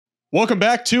Welcome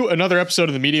back to another episode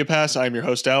of the Media Pass. I'm your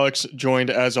host, Alex, joined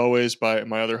as always by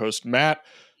my other host, Matt.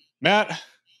 Matt,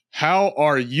 how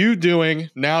are you doing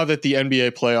now that the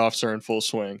NBA playoffs are in full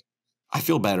swing? I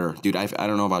feel better, dude. I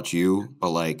don't know about you,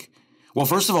 but well,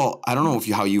 first of all, I don't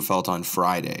know how you felt on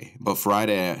Friday, but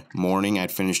Friday morning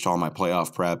I'd finished all my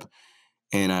playoff prep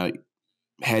and I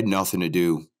had nothing to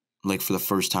do, for the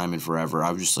first time in forever.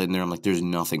 I was just sitting there. I'm like, there's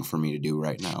nothing for me to do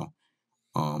right now.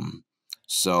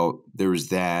 So there was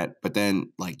that, but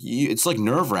then it's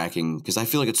nerve wracking because I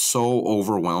feel like it's so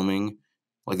overwhelming,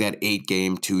 like that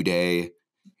 8-game 2-day.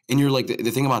 And you're like, the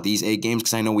thing about these 8 games,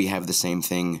 because I know we have the same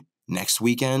thing next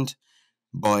weekend,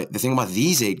 but the thing about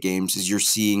these 8 games is you're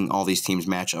seeing all these teams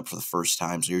match up for the first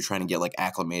time. So you're trying to get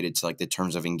acclimated to the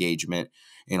terms of engagement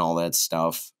and all that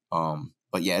stuff.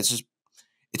 But yeah,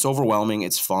 it's overwhelming.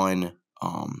 It's fun.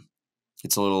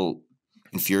 It's a little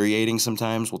infuriating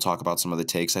sometimes. We'll talk about some of the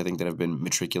takes I think that have been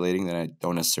matriculating that I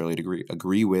don't necessarily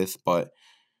agree with, but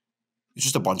it's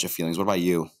just a bunch of feelings. What about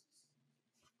you?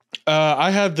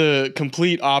 I had the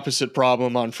complete opposite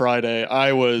problem on Friday.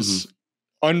 I was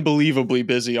unbelievably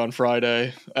busy on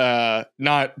Friday,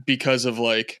 not because of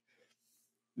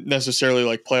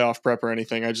necessarily playoff prep or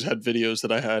anything. I just had videos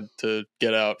that I had to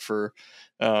get out for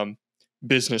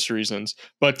business reasons.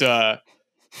 But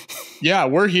yeah,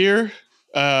 we're here.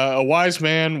 A wise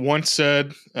man once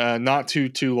said not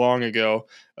too long ago,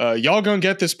 y'all gonna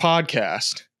get this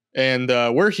podcast. And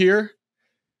we're here,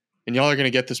 and y'all are gonna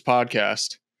get this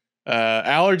podcast.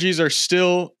 Allergies are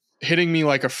still hitting me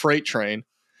like a freight train.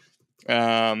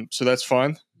 So that's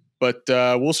fun, but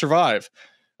we'll survive.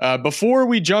 Before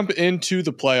we jump into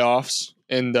the playoffs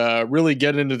and really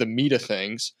get into the meat of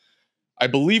things, I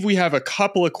believe we have a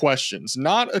couple of questions,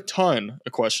 not a ton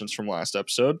of questions from last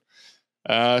episode.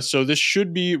 So this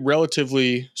should be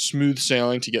relatively smooth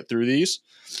sailing to get through these.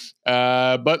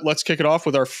 But let's kick it off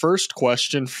with our first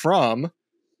question from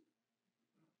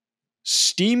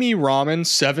Steamy Ramen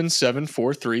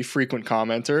 7743, frequent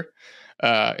commenter,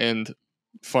 and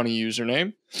funny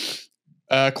username.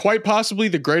 Quite possibly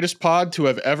the greatest pod to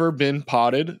have ever been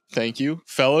podded. Thank you.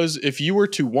 Fellas, if you were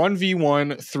to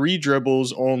 1v1 3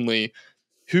 dribbles only,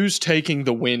 who's taking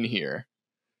the win here?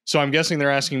 So I'm guessing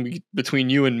they're asking between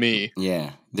you and me.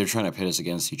 Yeah, they're trying to pit us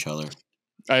against each other.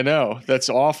 I know. That's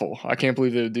awful. I can't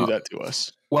believe they would do that to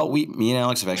us. Well, me and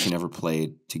Alex have actually never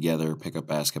played together pickup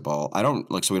basketball. I don't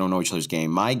so we don't know each other's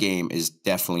game. My game is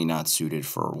definitely not suited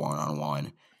for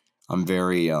one-on-one. I'm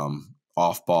very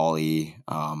off-ball-y.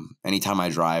 Anytime I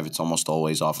drive, it's almost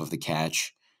always off of the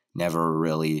catch. Never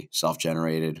really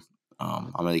self-generated.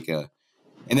 I'm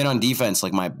and then on defense,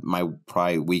 my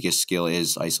probably weakest skill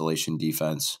is isolation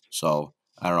defense. So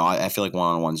I don't know. I feel like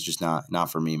one-on-one's just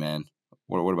not for me, man.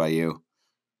 What about you?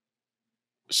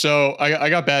 So I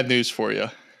got bad news for you.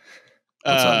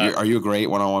 What's up? Are you a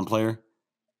great one-on-one player?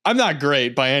 I'm not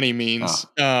great by any means,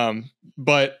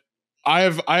 but I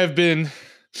have been.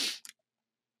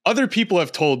 Other people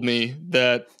have told me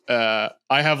that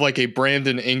I have a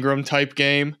Brandon Ingram type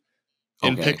game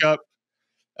in pickup,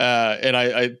 and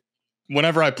I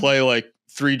whenever I play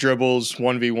 3 dribbles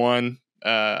 1v1,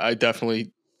 I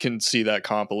definitely can see that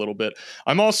comp a little bit.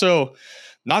 I'm also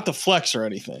not the flex or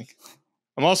anything.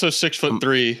 I'm also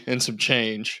 6'3" and some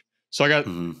change. So I got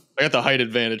the height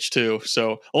advantage too.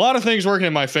 So a lot of things working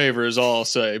in my favor is all I'll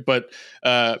say. But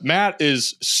Matt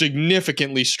is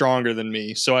significantly stronger than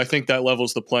me. So I think that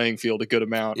levels the playing field a good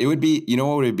amount. It would be,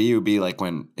 what would it be? It would be like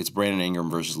when it's Brandon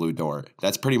Ingram versus Lou Dort.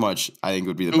 That's pretty much, I think,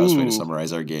 would be the best way to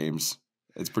summarize our games.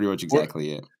 It's pretty much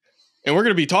exactly it. And we're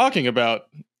going to be talking about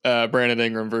Brandon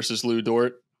Ingram versus Lou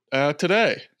Dort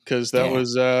today because that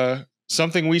was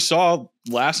something we saw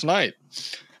last night.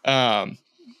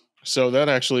 So that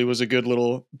actually was a good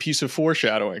little piece of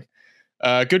foreshadowing.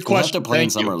 Good question. We'll have to play in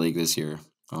Summer League this year.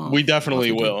 We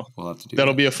definitely will. We'll have to do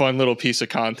That'll be a fun little piece of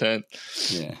content.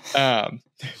 Yeah.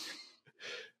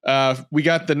 We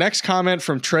got the next comment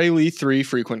from Trey Lee 3,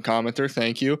 frequent commenter.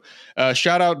 Thank you.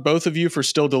 Shout out both of you for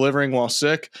still delivering while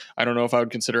sick. I don't know if I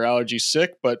would consider allergies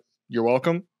sick, but you're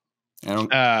welcome. I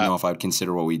don't know if I'd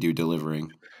consider what we do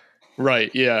delivering.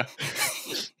 Right. Yeah.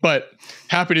 But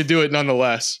happy to do it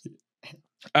nonetheless.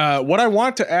 What I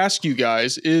want to ask you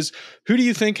guys is, who do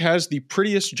you think has the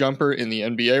prettiest jumper in the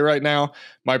NBA right now?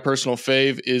 My personal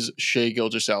fave is Shai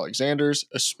Gilgeous-Alexander's,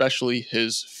 especially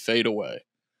his fadeaway.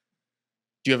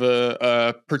 Do you have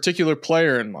a particular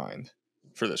player in mind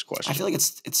for this question? I feel like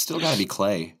it's still got to be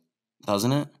Clay,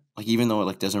 doesn't it? Even though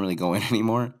it doesn't really go in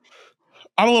anymore.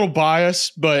 I'm a little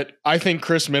biased, but I think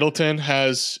Chris Middleton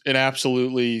has an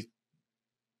absolutely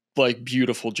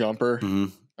beautiful jumper.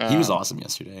 Mm-hmm. He was awesome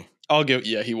yesterday.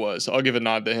 He was. I'll give a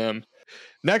nod to him.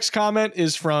 Next comment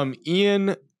is from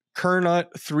Ian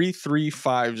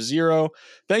Kernut3350.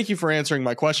 Thank you for answering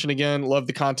my question again. Love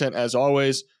the content as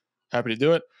always. Happy to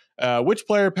do it. Which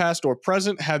player, past or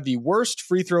present, had the worst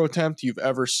free throw attempt you've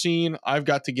ever seen? I've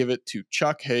got to give it to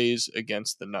Chuck Hayes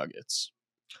against the Nuggets.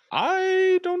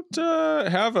 I don't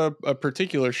have a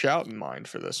particular shout in mind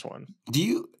for this one.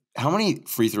 How many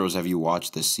free throws have you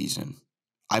watched this season?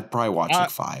 I've probably watched like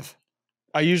 5.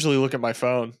 I usually look at my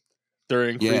phone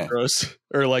during free throws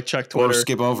or like check Twitter. Or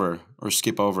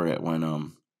skip over it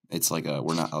when it's like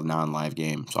we're not a non-live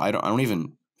game. So I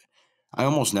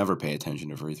almost never pay attention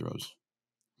to free throws.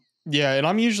 Yeah, and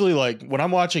I'm usually like when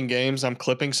I'm watching games, I'm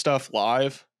clipping stuff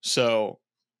live. So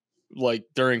like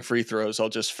during free throws, I'll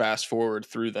just fast forward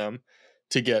through them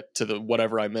to get to the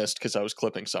whatever I missed because I was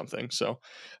clipping something. So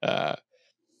I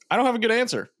don't have a good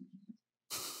answer.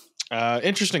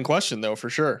 Interesting question though, for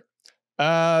sure.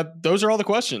 Those are all the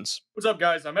questions. What's up,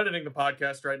 guys? I'm editing the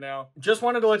podcast right now. Just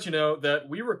wanted to let you know that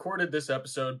we recorded this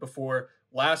episode before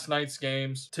last night's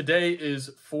games. Today is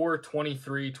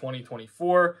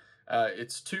 4/23/2024.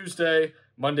 It's Tuesday.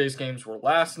 Monday's games were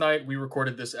last night. We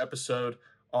recorded this episode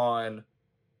on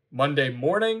Monday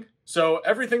morning. So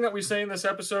everything that we say in this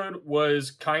episode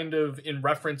was kind of in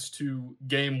reference to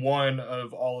game 1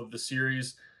 of all of the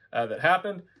series that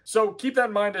happened. So keep that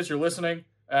in mind as you're listening.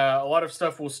 A lot of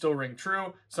stuff will still ring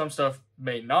true. Some stuff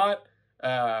may not.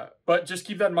 But just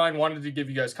keep that in mind. Wanted to give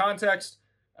you guys context.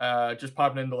 Just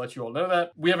popping in to let you all know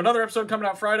that. We have another episode coming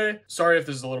out Friday. Sorry if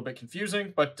this is a little bit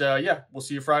confusing. But yeah, we'll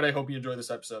see you Friday. Hope you enjoy this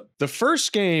episode. The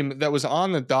first game that was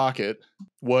on the docket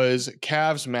was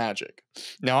Cavs Magic.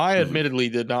 Now, I admittedly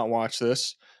did not watch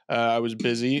this. I was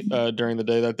busy during the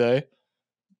day that day.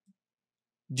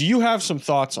 Do you have some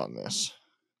thoughts on this?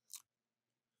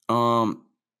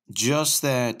 Just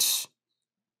that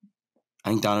I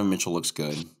think Donovan Mitchell looks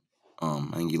good. I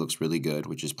think he looks really good,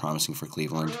 which is promising for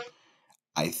Cleveland.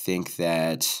 I think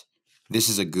that this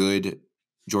is a good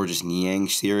Georges Niang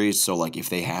series. So, like, if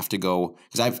they have to go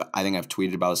 – because I think I've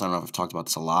tweeted about this. I don't know if I've talked about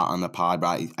this a lot on the pod,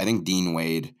 but I think Dean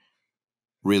Wade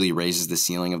really raises the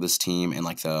ceiling of this team and,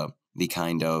 like, the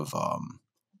kind of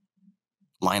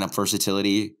lineup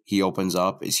versatility he opens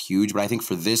up is huge. But I think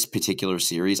for this particular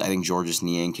series, I think Georges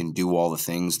Niang can do all the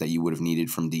things that you would have needed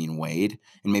from Dean Wade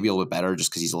and maybe a little bit better just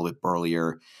because he's a little bit burlier,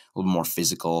 a little bit more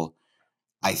physical.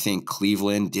 I think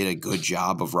Cleveland did a good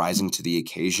job of rising to the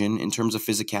occasion in terms of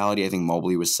physicality. I think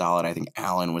Mobley was solid. I think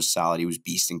Allen was solid. He was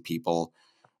beasting people.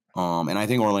 And I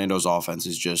think Orlando's offense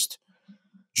is just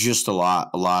a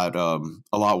lot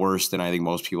worse than I think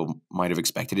most people might have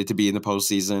expected it to be in the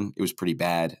postseason. It was pretty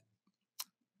bad.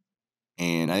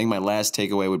 And I think my last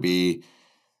takeaway would be,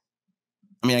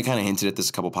 I mean, I kind of hinted at this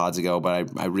a couple pods ago,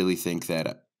 but I really think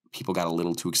that people got a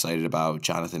little too excited about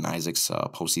Jonathan Isaac's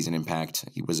postseason impact.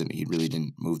 He really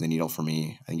didn't move the needle for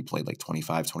me. I think he played like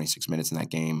 25, 26 minutes in that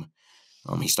game.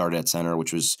 He started at center,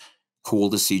 which was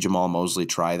cool to see Jamal Mosley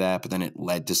try that, but then it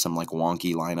led to some like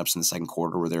wonky lineups in the second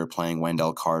quarter where they were playing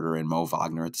Wendell Carter and Mo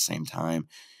Wagner at the same time.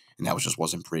 And that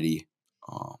wasn't pretty.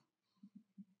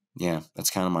 Yeah, that's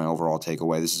kind of my overall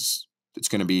takeaway. It's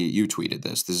going to be, you tweeted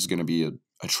this. This is going to be a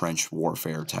trench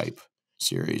warfare type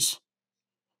series.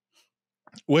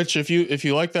 Which, if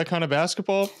you like that kind of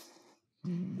basketball,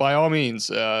 by all means,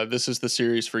 this is the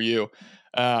series for you.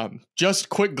 Just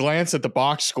quick glance at the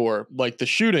box score. Like the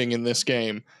shooting in this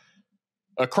game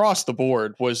across the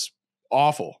board was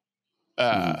awful.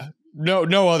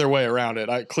 No other way around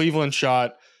it. Cleveland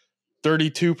shot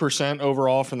 32%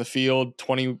 overall from the field,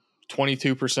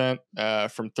 22%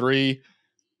 from three.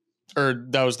 Or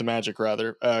that was the Magic,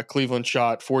 rather. Cleveland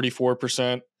shot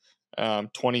 44%,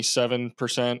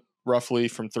 27% roughly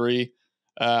from three.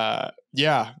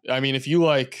 Yeah, I mean, if you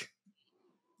like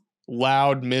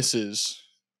loud misses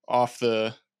off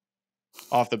the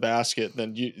basket,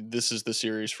 then this is the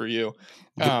series for you.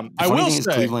 I will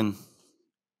say, Cleveland.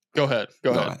 Go ahead.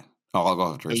 Oh, I'll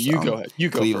go first. You go ahead. You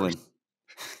go Cleveland. first.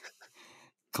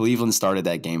 Cleveland started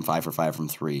that game 5 for 5 from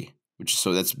three,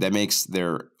 that makes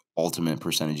their ultimate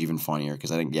percentage even funnier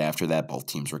because I think after that both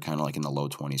teams were kind of like in the low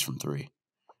 20s from three.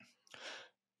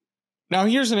 Now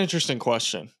here's an interesting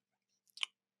question,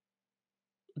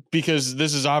 because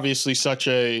this is obviously such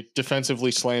a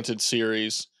defensively slanted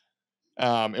series,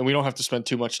 and we don't have to spend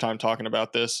too much time talking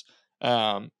about this.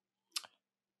 How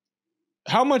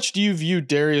much do you view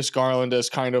Darius Garland as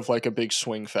kind of like a big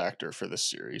swing factor for this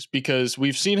series? Because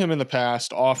we've seen him in the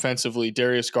past offensively.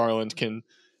 Darius Garland can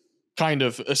kind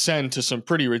of ascend to some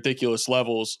pretty ridiculous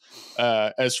levels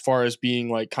as far as being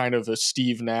like kind of a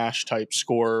Steve Nash type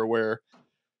scorer where,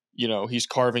 you know, he's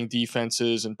carving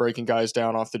defenses and breaking guys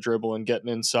down off the dribble and getting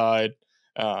inside.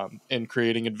 and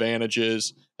creating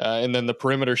advantages. And then the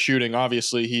perimeter shooting,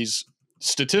 obviously,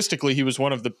 statistically, he was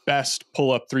one of the best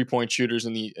pull-up three-point shooters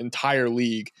in the entire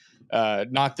league.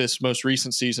 Not this most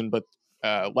recent season, but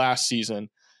last season.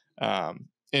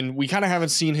 And we kind of haven't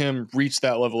seen him reach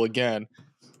that level again.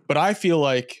 But I feel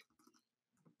like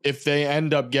if they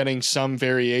end up getting some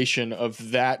variation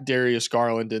of that Darius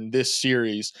Garland in this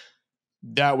series,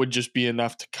 that would just be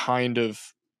enough to kind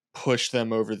of push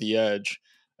them over the edge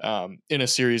in a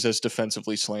series as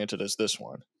defensively slanted as this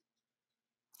one.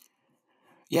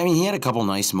 Yeah, I mean, he had a couple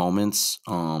nice moments.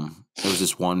 There was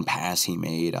this one pass he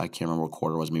made. I can't remember what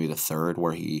quarter it was, maybe the third,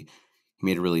 where he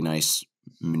made a really nice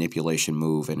manipulation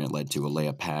move, and it led to a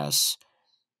layup pass.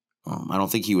 I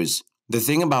don't think he was – the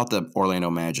thing about the Orlando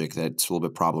Magic that's a little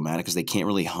bit problematic is they can't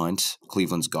really hunt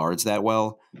Cleveland's guards that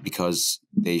well because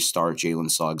they start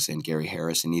Jalen Suggs and Gary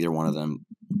Harris, and neither one of them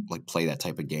like play that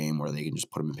type of game where they can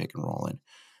just put them in pick and roll and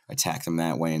attack them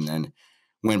that way. And then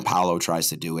when Paolo tries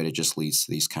to do it, it just leads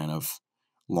to these kind of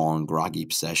long, groggy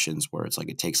possessions where it's like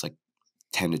it takes like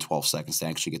 10 to 12 seconds to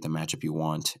actually get the matchup you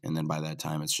want. And then by that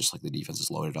time, it's just like the defense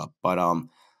is loaded up. But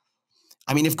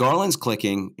I mean, if Garland's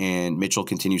clicking and Mitchell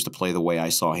continues to play the way I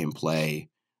saw him play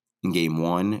in game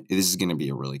one, this is going to be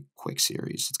a really quick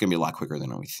series. It's going to be a lot quicker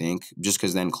than we think, just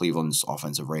because then Cleveland's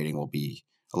offensive rating will be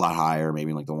a lot higher,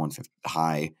 maybe like the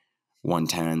high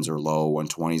 110s or low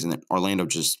 120s. And then Orlando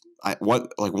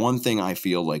one thing I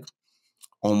feel like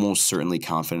almost certainly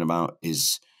confident about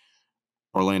is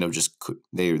Orlando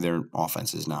their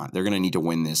offense is not. They're going to need to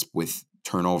win this with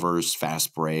turnovers,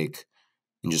 fast break,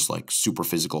 and just like super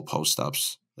physical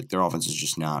post-ups. Like their offense is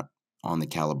just not on the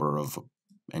caliber of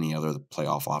any other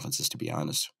playoff offenses, to be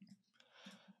honest.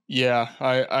 Yeah,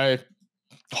 I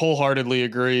wholeheartedly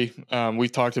agree.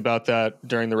 We've talked about that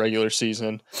during the regular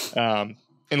season.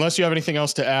 Unless you have anything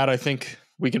else to add, I think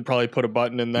we can probably put a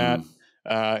button in that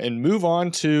and move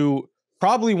on to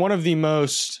probably one of the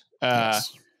most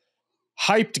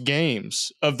hyped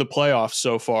games of the playoffs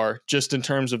so far, just in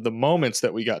terms of the moments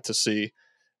that we got to see.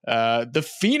 The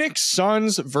Phoenix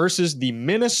Suns versus the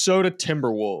Minnesota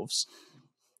Timberwolves.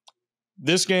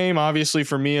 This game, obviously,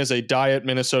 for me as a diet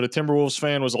Minnesota Timberwolves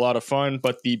fan, was a lot of fun,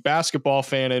 but the basketball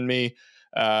fan in me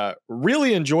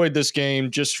really enjoyed this game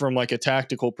just from like a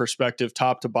tactical perspective,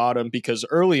 top to bottom, because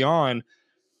early on,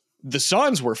 the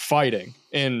Suns were fighting.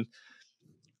 And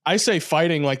I say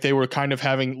fighting like they were kind of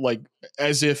having like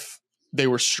as if they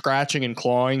were scratching and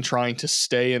clawing, trying to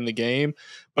stay in the game.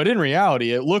 But in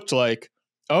reality, it looked like,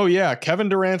 oh, yeah, Kevin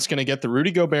Durant's going to get the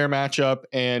Rudy Gobert matchup,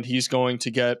 and he's going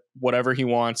to get whatever he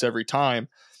wants every time.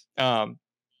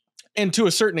 And to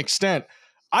a certain extent,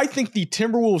 I think the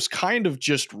Timberwolves kind of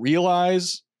just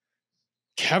realize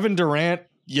Kevin Durant,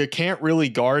 you can't really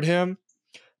guard him.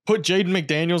 Put Jaden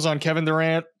McDaniels on Kevin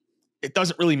Durant. It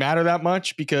doesn't really matter that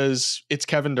much because it's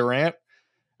Kevin Durant.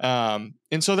 And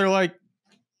so they're like,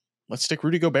 let's stick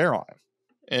Rudy Gobert on him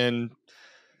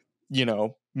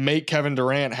and, make Kevin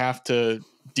Durant have to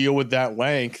deal with that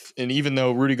length. And even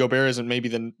though Rudy Gobert isn't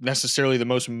maybe necessarily the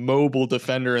most mobile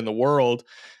defender in the world,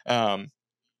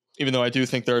 even though I do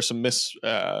think there are some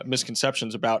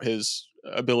misconceptions about his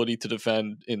ability to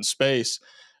defend in space,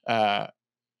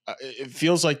 it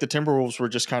feels like the Timberwolves were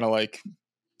just kind of like,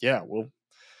 yeah,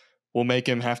 we'll make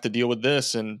him have to deal with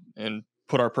this and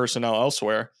put our personnel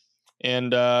elsewhere.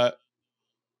 And, Kevin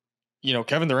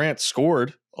Durant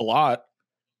scored a lot,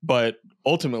 but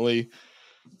ultimately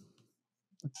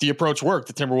the approach worked.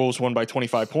 The Timberwolves won by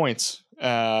 25 points.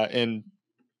 And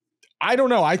I don't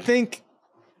know. I think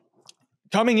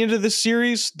coming into this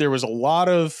series, there was a lot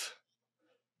of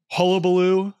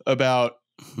hullabaloo about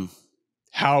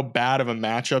how bad of a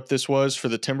matchup this was for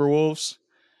the Timberwolves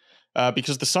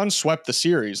because the Suns swept the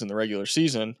series in the regular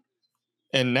season.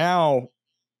 And now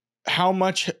how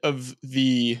much of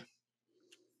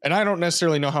and I don't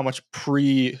necessarily know how much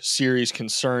pre-series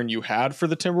concern you had for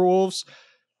the Timberwolves,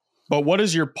 but what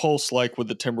is your pulse like with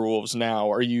the Timberwolves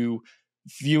now? Are you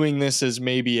viewing this as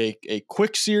maybe a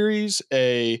quick series,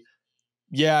 it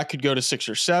could go to 6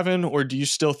 or 7, or do you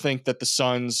still think that the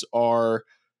Suns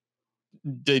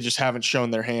they just haven't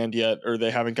shown their hand yet, or they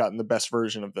haven't gotten the best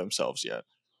version of themselves yet?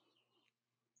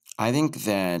 I think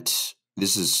that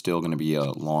this is still going to be a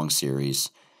long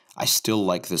series. I still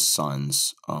like the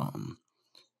Suns.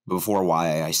 Before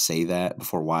why I think that,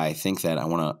 I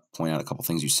want to point out a couple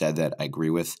things you said that I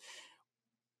agree with.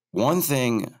 One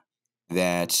thing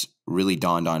that really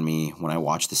dawned on me when I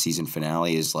watched the season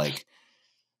finale is like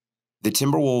the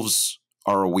Timberwolves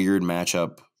are a weird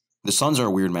matchup. The Suns are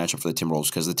a weird matchup for the Timberwolves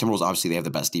because the Timberwolves, obviously, they have the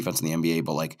best defense in the NBA,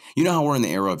 but like, how we're in the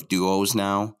era of duos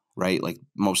now, right? Like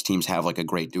most teams have like a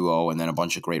great duo and then a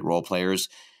bunch of great role players.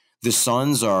 the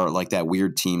Suns are like that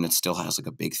weird team that still has like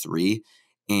a big three,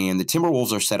 and the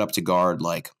Timberwolves are set up to guard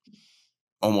like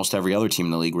almost every other team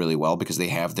in the league really well because they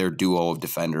have their duo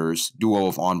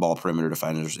of on-ball perimeter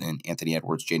defenders in Anthony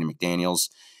Edwards, Jaden McDaniels,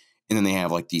 and then they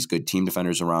have like these good team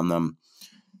defenders around them.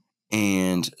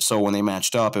 And so when they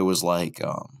matched up, it was like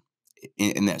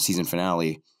in that season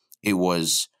finale, it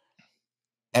was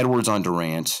Edwards on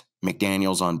Durant,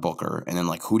 McDaniels on Booker, and then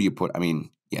like who do you put? And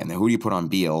then who do you put on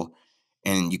Beal?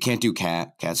 And you can't do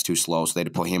Cat. Cat's too slow, so they had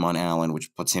to put him on Allen,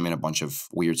 which puts him in a bunch of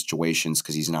weird situations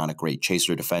because he's not a great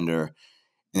chaser defender.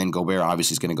 And then Gobert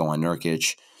obviously is going to go on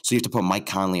Nurkic, so you have to put Mike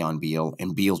Conley on Beal,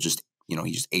 and Beal just he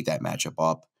just ate that matchup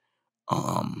up.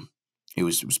 It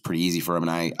was pretty easy for him,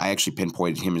 and I actually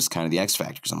pinpointed him as kind of the X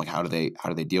factor because I'm like, how do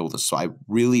they deal with this? So I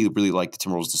really like the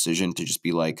Timberwolves' decision to just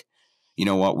be like, you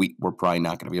know what, we're probably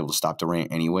not going to be able to stop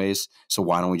Durant anyways, so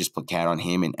why don't we just put Cat on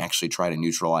him and actually try to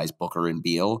neutralize Booker and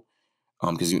Beal?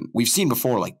 Because we've seen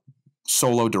before, like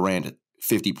solo Durant at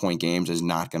 50-point games is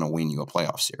not going to win you a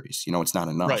playoff series. It's not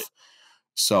enough. Right.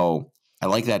 So I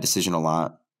like that decision a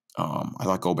lot. I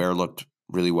thought Gobert looked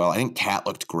really well. I think Cat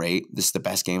looked great. This is the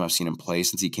best game I've seen him play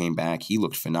since he came back. He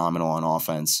looked phenomenal on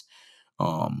offense.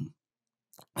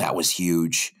 That was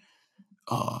huge.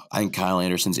 I think Kyle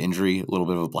Anderson's injury, a little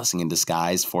bit of a blessing in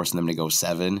disguise, forcing them to go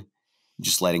 7.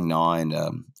 Just letting Naw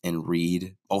and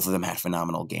Reed, both of them had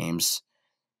phenomenal games.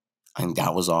 I think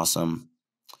that was awesome.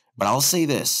 But I'll say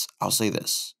this. That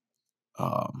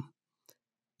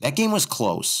game was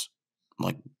close,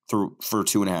 like for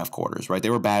 2.5 quarters, right? They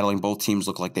were battling. Both teams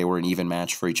looked like they were an even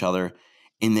match for each other.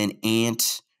 And then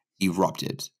Ant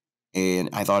erupted. And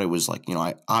I thought it was like,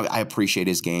 I appreciate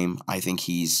his game. I think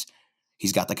he's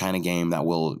got the kind of game that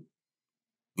will,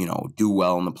 do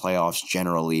well in the playoffs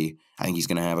generally. I think he's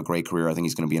going to have a great career. I think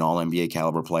he's going to be an all-NBA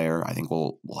caliber player. I think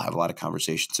we'll have a lot of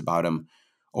conversations about him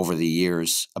over the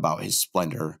years about his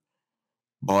splendor.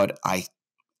 But I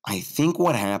think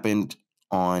what happened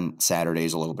on Saturday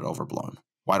is a little bit overblown.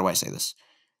 Why do I say this?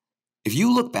 If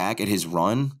you look back at his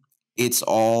run, it's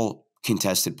all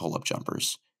contested pull-up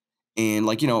jumpers. And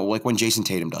like when Jason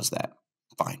Tatum does that,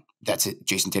 fine. That's it.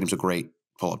 Jason Tatum's a great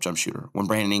pull-up jump shooter. When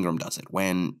Brandon Ingram does it,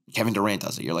 when Kevin Durant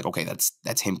does it, you're like, okay,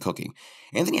 that's him cooking.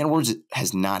 Anthony Edwards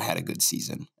has not had a good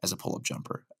season as a pull-up jump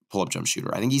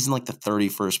shooter. I think he's in like the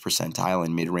 31st percentile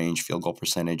in mid-range field goal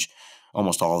percentage.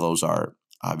 Almost all of those are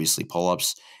obviously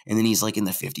pull-ups. And then he's like in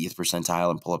the 50th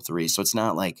percentile in pull-up three. So it's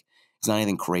not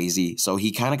anything crazy. So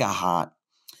he kind of got hot.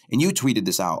 And you tweeted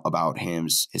this out about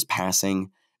his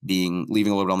passing leaving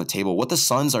a little bit on the table. What the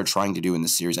Suns are trying to do in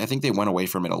this series, I think they went away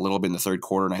from it a little bit in the third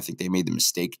quarter, and I think they made the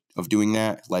mistake of doing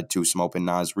that. Led to some open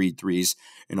Naz Reid threes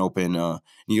and open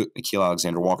Nikola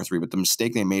Alexander-Walker three. But the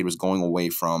mistake they made was going away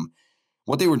from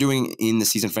what they were doing in the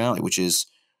season finale, which is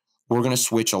we're going to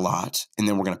switch a lot, and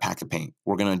then we're going to pack the paint.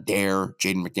 We're going to dare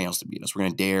Jaden McDaniels to beat us. We're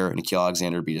going to dare Nikola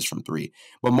Alexander to beat us from 3.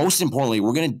 But most importantly,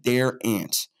 we're going to dare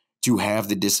Ant to have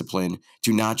the discipline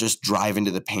to not just drive into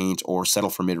the paint or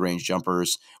settle for mid-range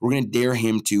jumpers. We're going to dare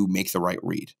him to make the right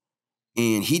read.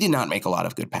 And he did not make a lot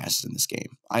of good passes in this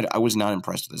game. I was not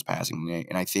impressed with his passing,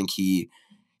 and I think he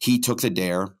took the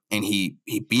dare, and he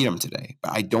beat him today.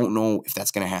 But I don't know if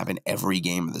that's going to happen every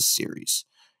game of this series.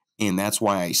 And that's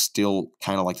why I still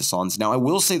kind of like the Suns. Now, I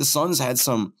will say the Suns have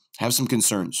some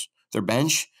concerns. Their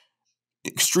bench,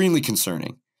 extremely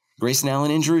concerning. Grayson Allen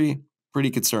injury,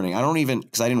 pretty concerning.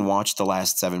 Because I didn't watch the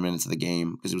last 7 minutes of the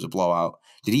game because it was a blowout.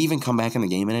 Did he even come back in the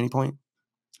game at any point?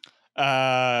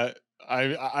 I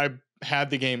had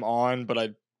the game on,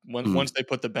 but once they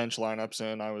put the bench lineups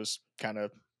in, I was kind of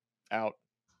out.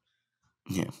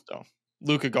 Yeah. So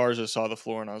Luka Garza saw the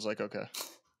floor, and I was like, okay.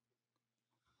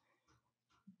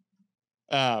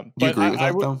 Do you agree with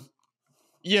that, though?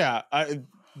 Yeah,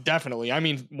 definitely. I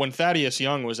mean, when Thaddeus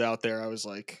Young was out there, I was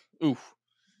like, ooh.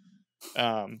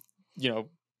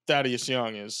 Thaddeus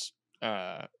Young is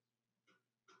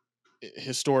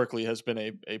historically has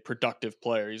been a productive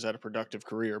player. He's had a productive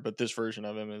career, but this version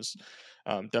of him is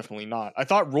definitely not. I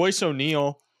thought Royce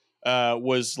O'Neal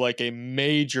was like a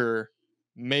major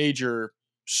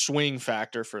swing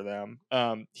factor for them.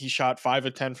 He shot 5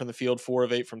 of 10 from the field, 4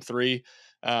 of 8 from 3.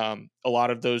 A lot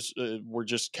of those were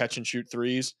just catch and shoot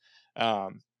threes,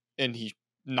 and he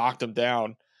knocked them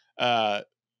down.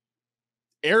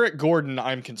 Eric Gordon,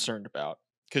 I'm concerned about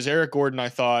because Eric Gordon, I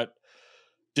thought,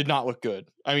 did not look good.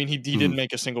 I mean, he didn't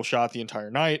make a single shot the entire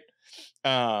night.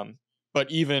 But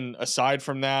even aside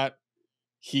from that,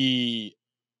 he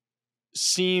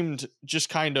seemed just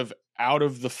kind of out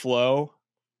of the flow.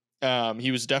 He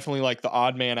was definitely like the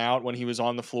odd man out when he was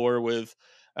on the floor with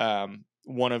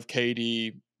one of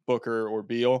KD, Booker, or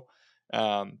Beal.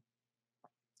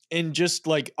 And just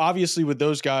like, obviously with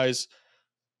those guys,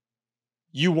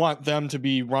 you want them to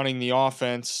be running the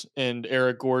offense and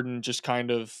Eric Gordon just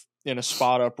kind of in a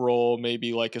spot up role,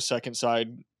 maybe like a second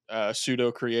side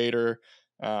pseudo creator,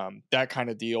 that kind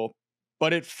of deal.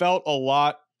 But it felt a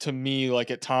lot to me like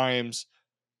at times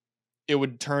it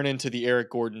would turn into the Eric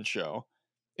Gordon show.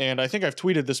 And I think I've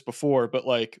tweeted this before, but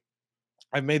like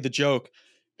I've made the joke,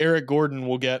 Eric Gordon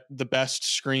will get the best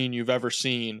screen you've ever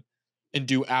seen and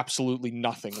do absolutely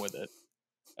nothing with it.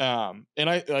 And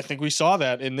I think we saw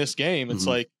that in this game. It's Mm-hmm.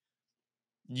 like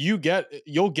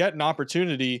you'll get an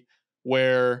opportunity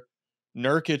where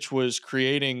Nurkic was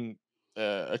creating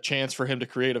a chance for him to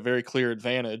create a very clear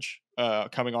advantage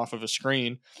coming off of a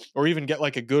screen, or even get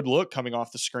like a good look coming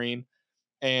off the screen.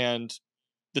 And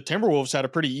the Timberwolves had a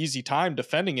pretty easy time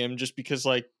defending him just because,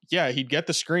 like, yeah, he'd get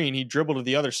the screen, he'd dribble to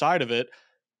the other side of it,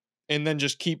 and then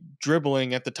just keep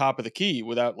dribbling at the top of the key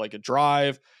without like a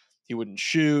drive. He wouldn't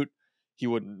shoot. He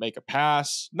wouldn't make a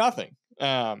pass. Nothing.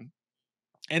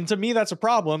 And to me, that's a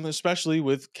problem, especially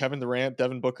with Kevin Durant,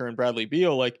 Devin Booker, and Bradley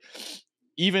Beal. Like,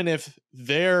 even if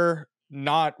they're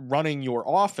not running your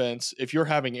offense, if you're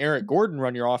having Eric Gordon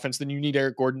run your offense, then you need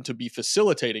Eric Gordon to be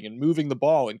facilitating and moving the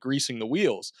ball and greasing the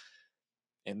wheels.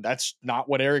 And that's not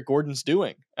what Eric Gordon's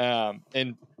doing.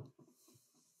 And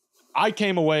I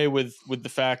came away with the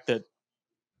fact that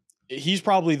he's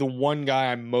probably the one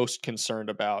guy I'm most concerned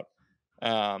about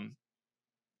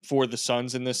for the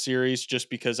Suns in this series, just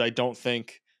because I don't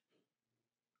think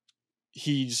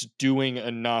he's doing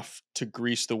enough to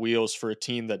grease the wheels for a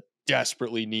team that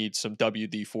desperately needs some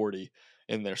WD-40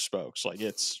 in their spokes. Like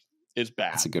it's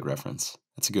bad. That's a good reference.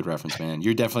 That's a good reference, man.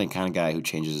 You're definitely the kind of guy who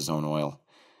changes his own oil.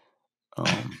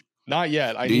 Not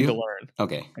yet. I Do need you? to learn.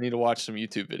 Okay. I need to watch some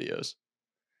YouTube videos.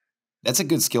 That's a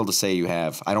good skill to say you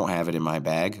have. I don't have it in my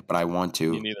bag, but I want Me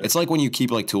to. neither. It's like when you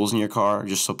keep like tools in your car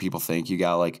just so people think you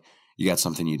got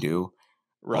something you do.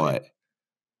 Right. But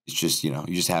it's just, you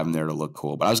just have them there to look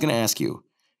cool. But I was going to ask you,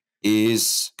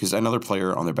 because another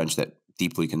player on their bench that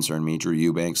deeply concerned me, Drew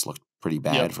Eubanks, looked pretty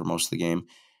bad for most of the game.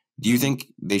 Do you think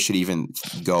they should even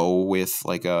go with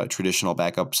like a traditional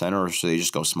backup center, or should they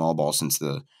just go small ball since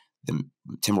the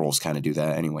Timberwolves kind of do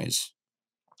that anyways?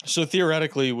 So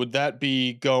theoretically, would that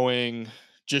be going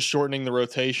just shortening the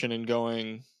rotation and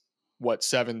going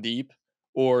 7 deep,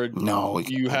 or do No,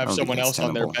 you I have don't think someone that's else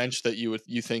on their tenable. bench that you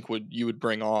would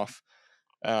bring off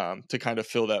to kind of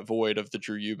fill that void of the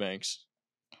Drew Eubanks?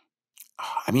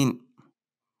 I mean,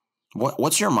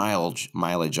 what's your mileage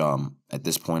at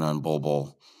this point on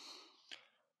Bol?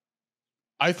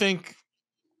 I think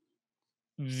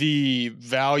the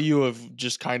value of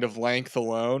just kind of length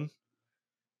alone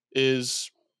is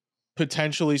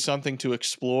potentially something to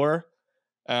explore.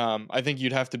 I think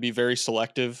you'd have to be very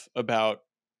selective about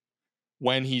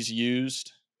when he's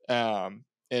used and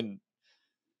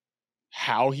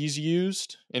how he's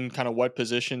used and kind of what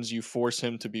positions you force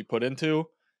him to be put into.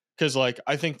 Because, like,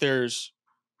 I think there's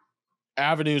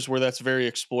avenues where that's very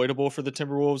exploitable for the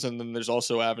Timberwolves, and then there's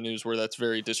also avenues where that's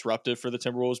very disruptive for the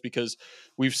Timberwolves, because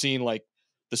we've seen like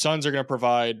the Suns are going to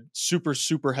provide super,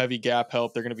 super heavy gap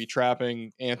help. They're going to be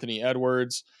trapping Anthony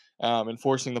Edwards and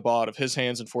forcing the ball out of his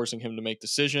hands and forcing him to make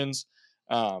decisions.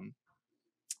 Um,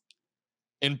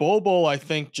 in Bol, I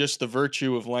think just the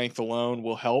virtue of length alone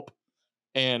will help.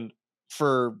 And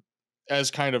for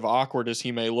as kind of awkward as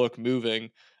he may look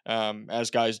moving,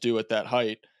 as guys do at that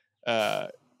height,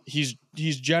 he's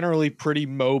generally pretty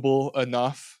mobile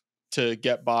enough to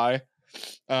get by.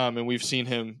 And we've seen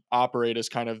him operate as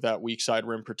kind of that weak side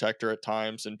rim protector at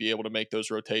times and be able to make those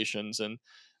rotations. And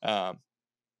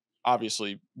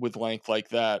obviously with length like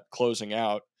that closing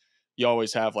out, you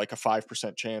always have like a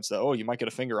 5% chance that, you might get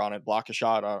a finger on it, block a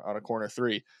shot on a corner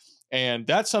three. And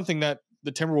that's something that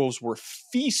the Timberwolves were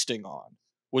feasting on,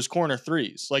 was corner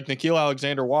threes. Like Nickeil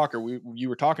Alexander-Walker, you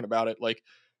were talking about it. Like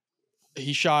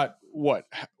he shot what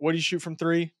did he shoot from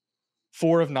three?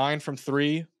 4 of 9 from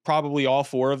three. Probably all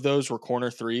 4 of those were corner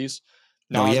threes.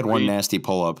 No, he Naz had one Reid, nasty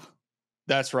pull up.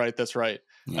 that's right.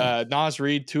 Yeah. Naz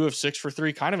Reid, 2 of 6 for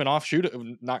three. Kind of an off shoot.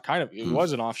 Not kind of. It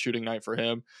was an off shooting night for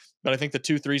him. But I think the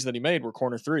 2 threes that he made were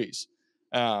corner threes.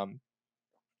 And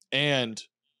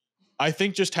I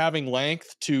think just having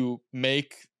length to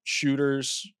make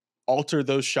shooters alter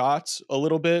those shots a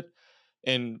little bit,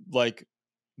 and like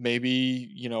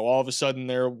maybe, all of a sudden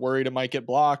they're worried it might get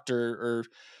blocked, or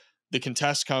the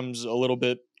contest comes a little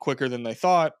bit quicker than they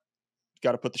thought.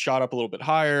 Got to put the shot up a little bit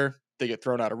higher. They get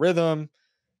thrown out of rhythm.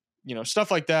 Stuff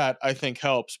like that I think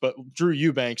helps, but Drew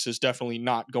Eubanks is definitely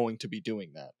not going to be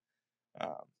doing that.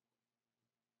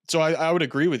 So I would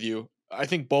agree with you. I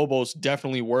think Bobo's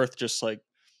definitely worth just like,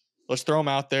 let's throw him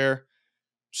out there.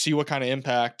 see what kind of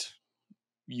impact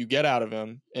you get out of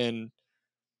him. And,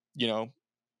 you know,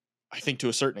 I think to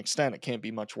a certain extent, it can't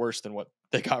be much worse than what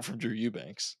they got from Drew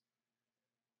Eubanks.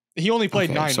 He only played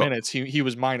Okay, 9 so minutes. He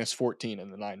was minus 14 in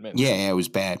the 9 minutes. yeah, it was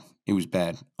bad. It was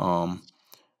bad.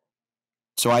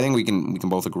 So I think we can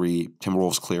both agree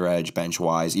Timberwolves clear edge bench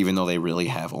wise, even though they really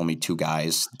have only 2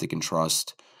 guys they can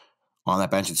trust on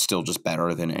that bench. It's still just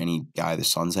better than any guy the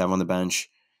Suns have on the bench.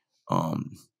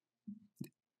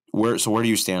 Where do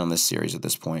you stand on this series at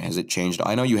this point? Has it changed?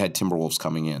 I know you had Timberwolves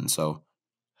coming in, so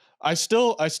I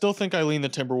still think I lean the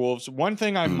Timberwolves. One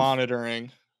thing I'm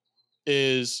monitoring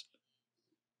is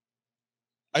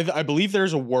I believe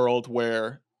there's a world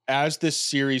where as this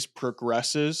series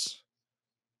progresses,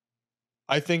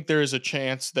 I think there is a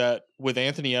chance that with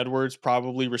Anthony Edwards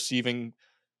probably receiving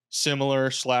similar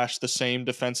 / the same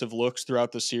defensive looks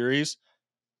throughout the series,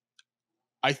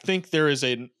 I think there is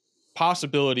a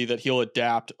possibility that he'll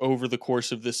adapt over the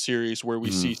course of this series where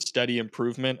we see steady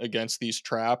improvement against these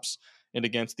traps and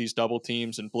against these double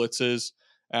teams and blitzes,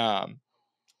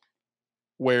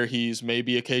 where he's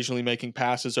maybe occasionally making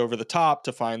passes over the top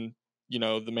to find, you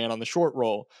know, the man on the short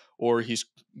roll, or he's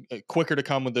quicker to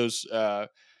come with those,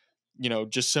 you know,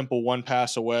 just simple one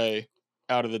pass away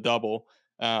out of the double.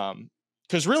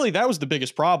 Because really that was the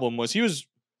biggest problem, was he was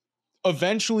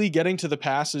eventually getting to the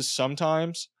passes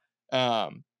sometimes,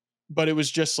 but it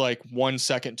was just like 1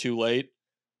 second too late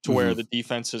to where the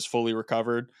defense has fully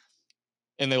recovered,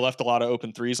 and they left a lot of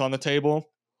open threes on the table.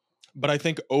 But I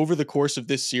think over the course of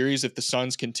this series, if the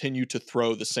Suns continue to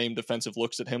throw the same defensive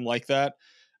looks at him like that,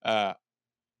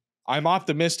 I'm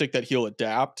optimistic that he'll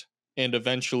adapt and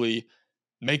eventually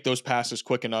make those passes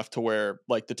quick enough to where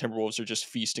like the Timberwolves are just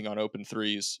feasting on open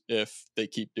threes if they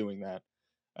keep doing that.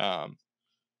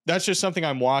 That's just something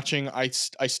I'm watching. I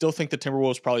still think the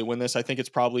Timberwolves probably win this. I think it's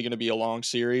probably going to be a long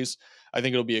series. I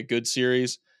think it'll be a good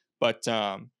series, but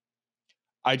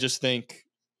I just think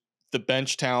the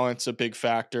bench talent's a big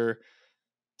factor.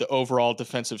 The overall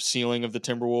defensive ceiling of the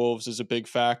Timberwolves is a big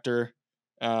factor.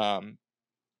 And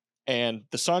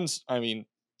the Suns, I mean,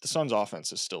 the Suns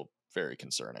offense is still very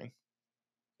concerning.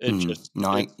 It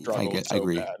struggled I so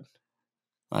agree. bad.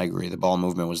 I agree. The ball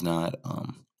movement was not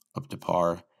up to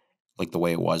par like the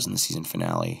way it was in the season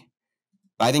finale.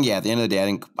 But I think, yeah, at the end of the day,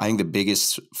 I think the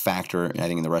biggest factor, I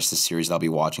think in the rest of the series that I'll be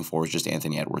watching for, is just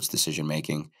Anthony Edwards' decision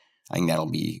making. I think that'll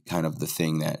be kind of the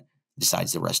thing that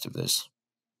decides the rest of this.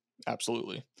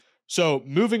 Absolutely. So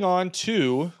moving on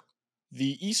to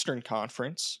the Eastern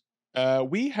Conference,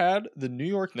 we had the New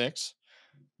York Knicks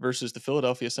versus the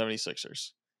Philadelphia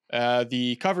 76ers.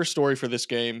 The cover story for this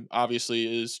game,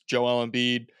 obviously, is Joel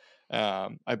Embiid.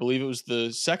 I believe it was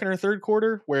the second or third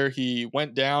quarter where he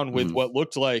went down with what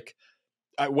looked like,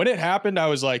 when it happened, I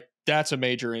was like, that's a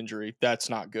major injury. That's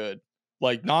not good.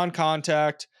 Like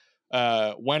non-contact,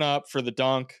 went up for the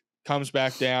dunk, comes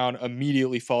back down,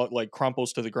 immediately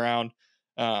crumples to the ground.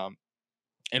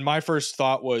 And my first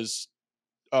thought was,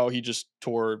 oh, he just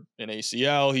tore an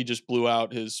ACL. He just blew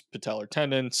out his patellar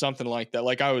tendon, something like that.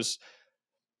 Like I was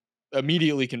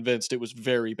immediately convinced it was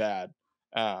very bad.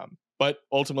 But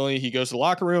ultimately he goes to the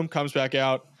locker room, comes back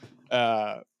out.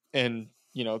 And,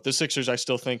 you know, the Sixers, I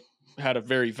still think, had a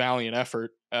very valiant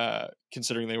effort,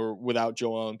 considering they were without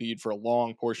Joel Embiid for a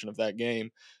long portion of that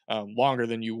game, longer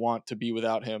than you want to be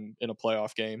without him in a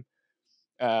playoff game.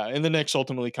 And the Knicks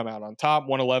ultimately come out on top,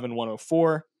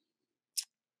 111-104.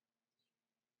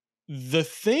 The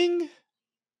thing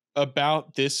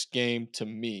about this game to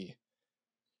me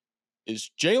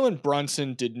is Jalen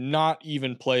Brunson did not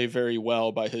even play very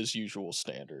well by his usual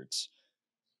standards.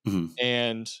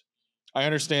 And I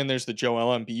understand there's the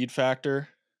Joel Embiid factor,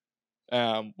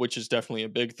 which is definitely a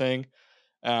big thing.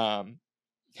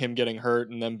 Him getting hurt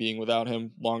and them being without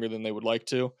him longer than they would like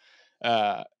to.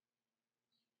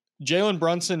 Jalen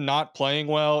Brunson not playing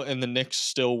well and the Knicks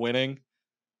still winning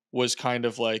was kind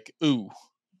of like, ooh,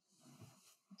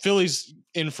 Philly's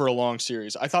in for a long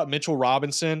series. I thought Mitchell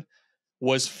Robinson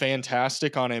was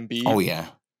fantastic on Embiid. Oh, yeah.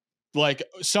 Like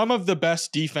some of the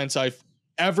best defense I've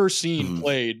ever seen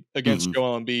played against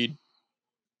Joel Embiid.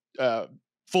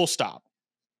 Full stop.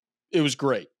 It was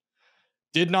great.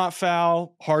 Did not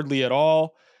foul hardly at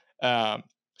all.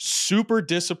 Super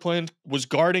disciplined, was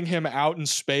guarding him out in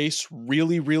space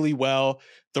really, really well.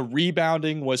 The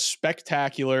rebounding was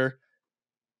spectacular.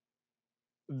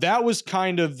 That was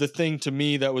kind of the thing to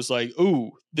me that was like,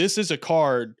 ooh, this is a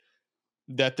card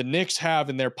that the Knicks have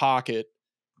in their pocket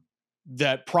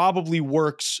that probably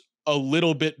works a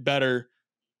little bit better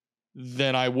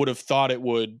than I would have thought it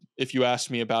would if you asked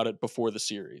me about it before the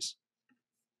series.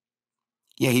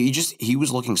 Yeah, he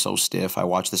was looking so stiff. I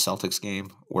watched the Celtics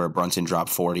game where Brunson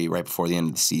dropped 40 right before the end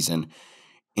of the season.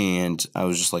 And I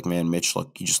was just like, man, Mitch,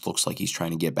 look, he just looks like he's trying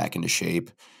to get back into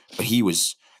shape. But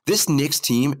this Knicks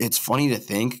team, it's funny to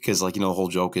think because, like, the whole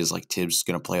joke is like Tibbs is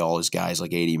going to play all his guys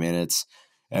like 80 minutes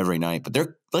every night. But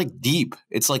they're like deep.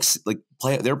 It's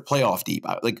they're playoff deep.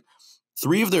 Like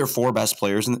three of their four best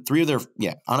players and three of their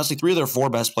four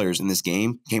best players in this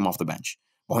game came off the bench.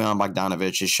 Bojan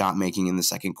Bogdanovic, his shot making in the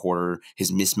second quarter,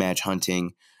 his mismatch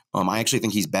hunting. I actually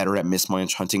think he's better at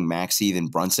mismatch hunting Maxey than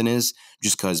Brunson is,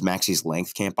 just because Maxey's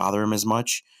length can't bother him as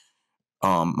much.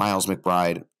 Miles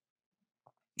McBride,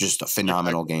 just a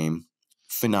phenomenal game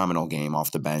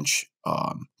off the bench,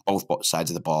 both sides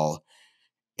of the ball.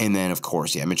 And then, of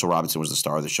course, Mitchell Robinson was the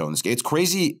star of the show in this game. It's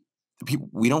crazy.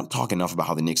 We don't talk enough about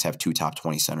how the Knicks have two top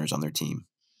 20 centers on their team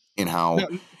and how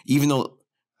even though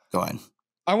 – go ahead.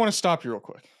 I want to stop you real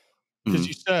quick because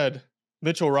you said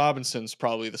Mitchell Robinson's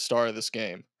probably the star of this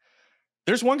game.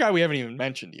 There's one guy we haven't even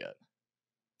mentioned yet.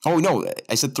 Oh, no.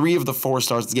 I said three of the four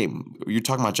stars of the game. You're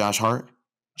talking about Josh Hart?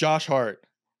 Josh Hart.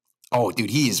 Oh,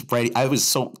 dude, he is ready. I was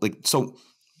so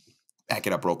back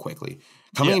it up real quickly.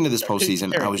 Coming into this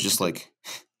postseason, I was just like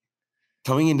 –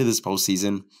 coming into this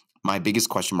postseason, my biggest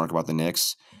question mark about the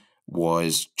Knicks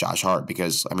was Josh Hart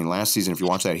because, I mean, last season, if you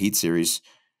watch that Heat series,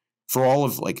 for all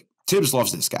of like – Tibbs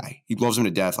loves this guy. He loves him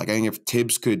to death. Like I think if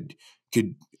Tibbs could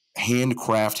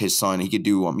handcraft his son, he could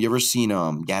do. You ever seen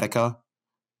Gattaca?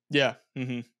 Yeah.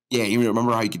 Mm-hmm. Yeah. You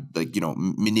remember how you could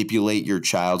manipulate your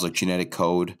child's like genetic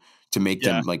code to make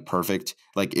them like perfect.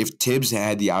 Like if Tibbs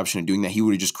had the option of doing that, he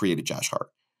would have just created Josh Hart.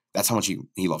 That's how much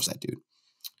he loves that dude.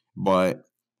 But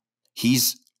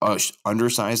he's a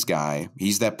undersized guy.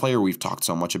 He's that player we've talked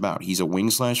so much about. He's a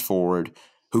wing/forward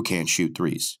who can't shoot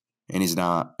threes. And he's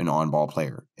not an on-ball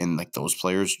player. And, like, those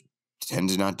players tend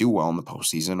to not do well in the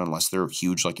postseason unless they're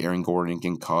huge like Aaron Gordon and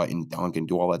can cut and dunk and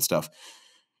do all that stuff.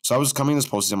 So I was coming to this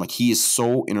postseason, I'm like, he is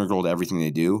so integral to everything they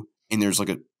do. And there's, like,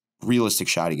 a realistic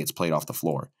shot he gets played off the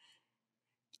floor.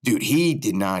 Dude, he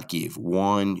did not give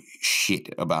one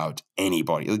shit about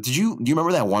anybody. Like, do you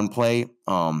remember that one play? It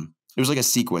was like a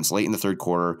sequence late in the third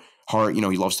quarter. Hart, he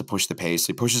loves to push the pace.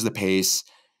 So he pushes the pace.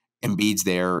 Embiid's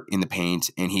there in the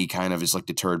paint, and he kind of is like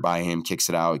deterred by him, kicks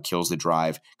it out, kills the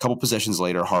drive. A couple possessions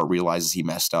later, Hart realizes he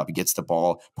messed up. He gets the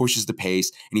ball, pushes the pace,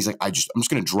 and he's like, I'm just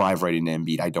going to drive right into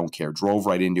Embiid. I don't care. Drove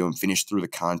right into him, finished through the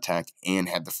contact, and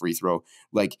had the free throw.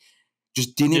 Like,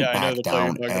 just didn't back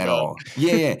down at all.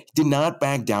 Yeah. Did not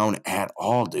back down at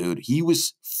all, dude. He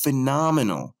was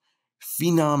phenomenal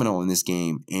in this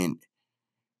game, and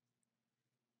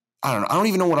I don't know. I don't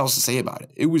even know what else to say about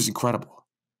it. It was incredible.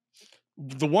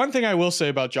 The one thing I will say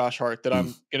about Josh Hart that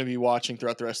I'm going to be watching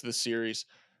throughout the rest of the series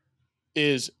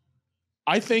is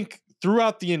I think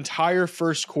throughout the entire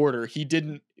first quarter, he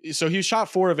shot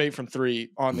 4 of 8 from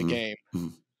 3 on the game.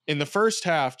 In the first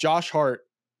half, Josh Hart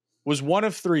was 1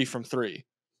 of 3 from 3.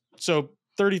 So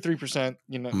 33%,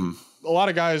 a lot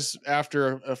of guys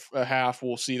after a half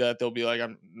will see that. They'll be like,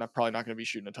 probably not going to be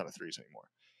shooting a ton of threes anymore.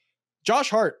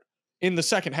 Josh Hart in the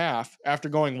second half, after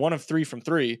going 1 of 3 from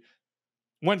 3,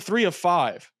 went 3 of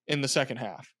 5 in the second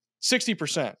half,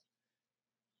 60%.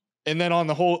 And then on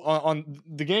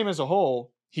the game as a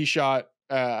whole, he shot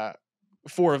 4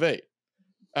 of 8.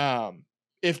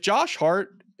 If Josh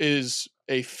Hart is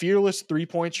a fearless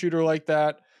 3-point shooter like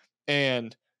that,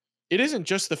 and it isn't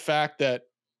just the fact that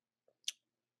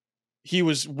he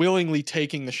was willingly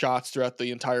taking the shots throughout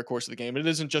the entire course of the game. It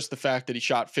isn't just the fact that he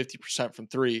shot 50% from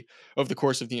 3 over the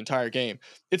course of the entire game.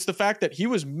 It's the fact that he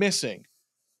was missing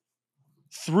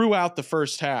throughout the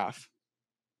first half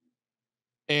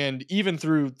and even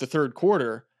through the third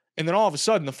quarter. And then all of a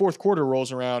sudden the fourth quarter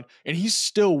rolls around and he's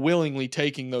still willingly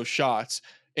taking those shots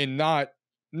and not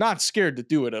scared to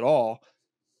do it at all.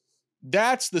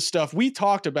 That's the stuff. We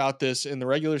talked about this in the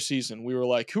regular season. We were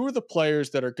like, who are the players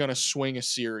that are going to swing a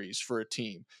series for a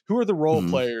team? Who are the role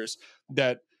players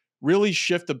that really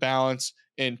shift the balance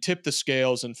and tip the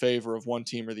scales in favor of one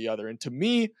team or the other? And to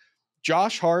me,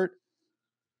 Josh Hart,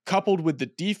 coupled with the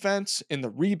defense and the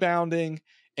rebounding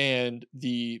and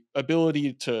the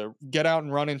ability to get out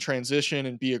and run in transition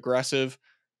and be aggressive,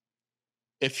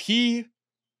 if he's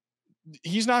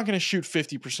not going to shoot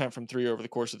 50% from 3 over the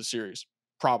course of the series,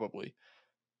 probably.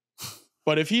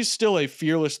 But if he's still a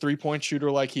fearless 3-point shooter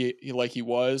like he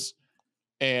was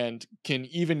and can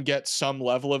even get some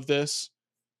level of this,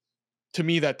 to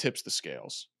me that tips the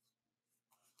scales.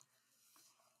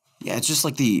 Yeah, it's just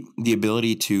like the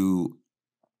ability to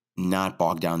not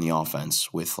bog down the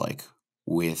offense with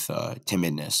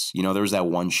timidness. There was that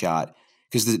one shot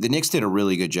because the Knicks did a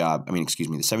really good job. The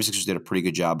 76ers did a pretty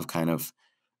good job of kind of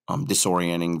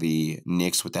disorienting the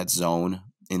Knicks with that zone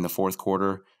in the fourth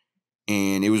quarter.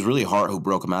 And it was really Hart who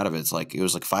broke him out of it. It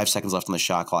was like 5 seconds left on the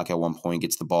shot clock at one point,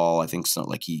 gets the ball. I think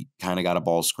he kind of got a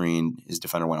ball screen. His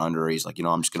defender went under. He's like,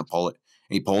 I'm just going to pull it.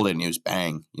 And he pulled it and it was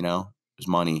bang, it was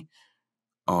money.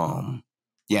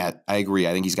 Yeah, I agree.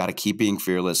 I think he's got to keep being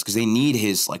fearless because they need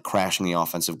his crashing the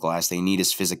offensive glass. They need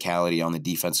his physicality on the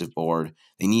defensive board.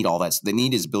 They need all that. They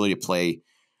need his ability to play.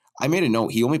 I made a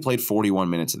note. He only played 41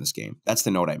 minutes in this game. That's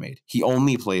the note I made. He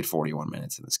only played 41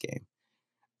 minutes in this game.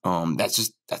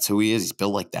 That's who he is. He's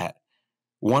built like that.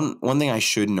 One thing I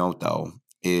should note though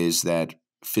is that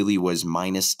Philly was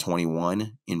minus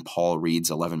 21 in Paul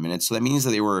Reed's 11 minutes. So that means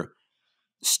that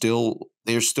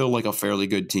they're still like a fairly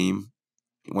good team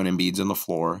when Embiid's on the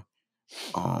floor.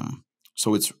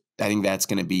 So I think that's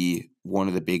going to be one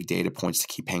of the big data points to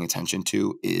keep paying attention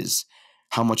to is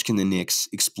how much can the Knicks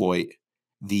exploit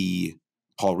the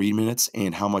Paul Reed minutes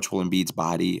and how much will Embiid's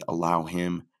body allow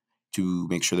him to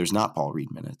make sure there's not Paul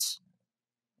Reed minutes.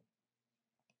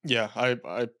 Yeah,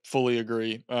 I fully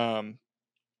agree.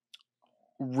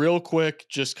 Real quick,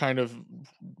 just kind of,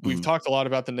 we've talked a lot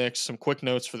about the Knicks, some quick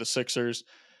notes for the Sixers.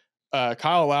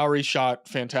 Kyle Lowry shot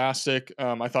fantastic.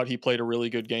 I thought he played a really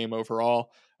good game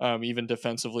overall. Even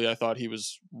defensively, I thought he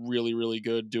was really, really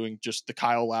good doing just the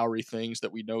Kyle Lowry things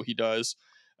that we know he does.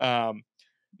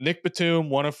 Nick Batum,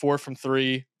 1 of 4 from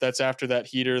 3. That's after that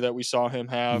heater that we saw him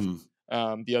have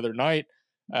the other night.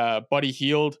 Buddy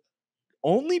Hield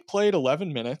only played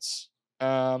 11 minutes.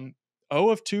 0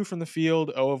 of 2 from the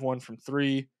field, 0 of 1 from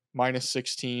 3, minus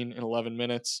 16 in 11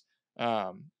 minutes.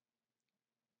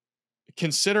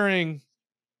 Considering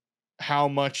how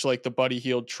much the Buddy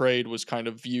Hield trade was kind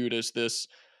of viewed as this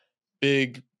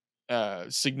big,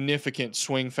 significant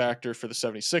swing factor for the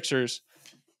 76ers,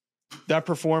 that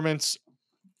performance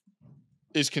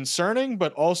is concerning,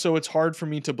 but also it's hard for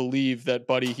me to believe that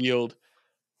Buddy Hield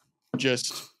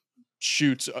just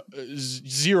shoots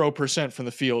 0% from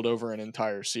the field over an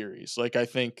entire series. I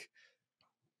think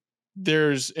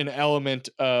there's an element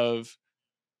of,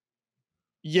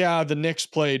 yeah, the Knicks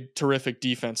played terrific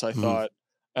defense, I thought.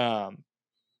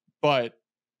 But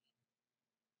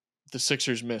the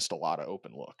Sixers missed a lot of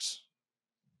open looks.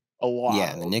 A lot.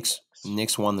 Yeah, the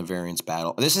Knicks won the variance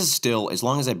battle. This is still, as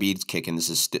long as Embiid's kicking,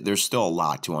 there's still a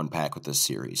lot to unpack with this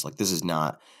series. This is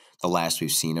not the last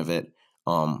we've seen of it.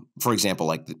 For example,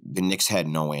 the Knicks had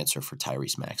no answer for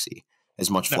Tyrese Maxey.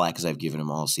 As much flack as I've given him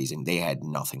all season, they had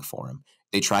nothing for him.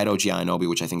 They tried OG Anunoby,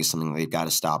 which I think is something they've got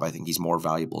to stop. I think he's more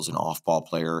valuable as an off-ball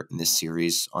player in this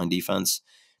series on defense,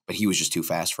 but he was just too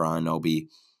fast for Anunoby.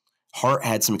 Hart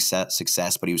had some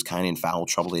success, but he was kind of in foul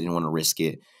trouble. They didn't want to risk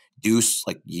it. Deuce,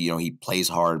 he plays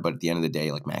hard, but at the end of the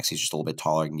day, Maxey's just a little bit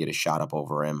taller, can get a shot up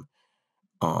over him.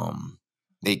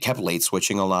 They kept late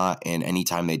switching a lot, and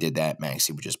anytime they did that,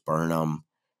 Maxey would just burn them.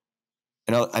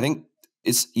 And I think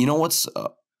it's,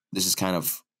 this is kind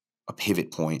of a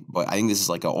pivot point, but I think this is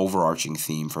an overarching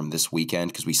theme from this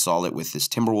weekend because we saw it with this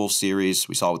Timberwolves series.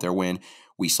 We saw it with their win.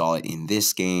 We saw it in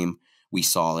this game. We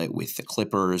saw it with the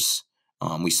Clippers.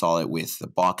 We saw it with the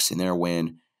Bucks in their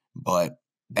win. But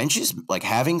benches,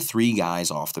 having 3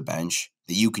 guys off the bench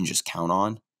that you can just count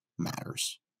on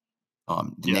matters.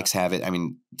 The Knicks have it. I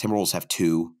mean, Timberwolves have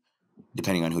 2,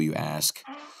 depending on who you ask.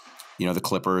 The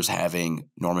Clippers having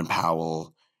Norman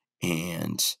Powell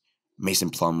and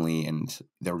Mason Plumlee, and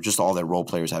they were just all their role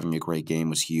players having a great game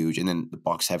was huge. And then the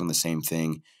Bucks having the same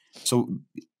thing. So,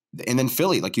 and then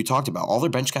Philly, like you talked about, all their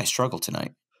bench guys struggled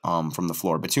tonight from the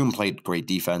floor. Batum played great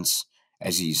defense,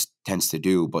 as he tends to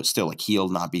do, but still,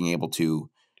 Hield not being able to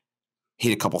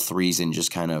hit a couple threes and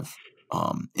just kind of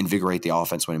invigorate the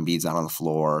offense when Embiid's not on the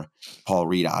floor. Paul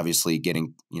Reed obviously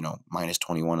getting, minus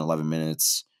 21, 11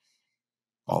 minutes,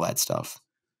 all that stuff.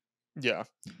 Yeah.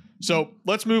 So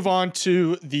let's move on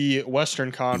to the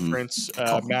Western Conference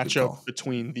matchup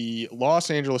between the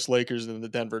Los Angeles Lakers and the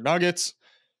Denver Nuggets.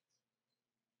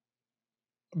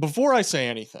 Before I say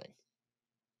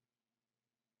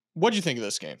what do you think of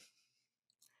this game?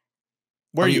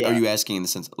 Are you asking in the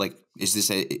sense,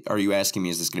 are you asking me,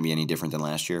 is this going to be any different than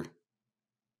last year?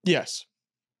 Yes.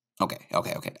 Okay.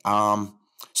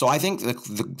 So I think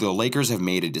the Lakers have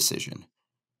made a decision.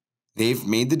 They've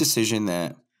made the decision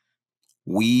that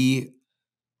we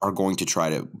are going to try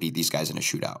to beat these guys in a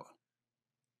shootout.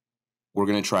 We're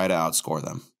going to try to outscore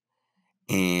them.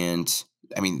 And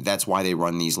I mean, that's why they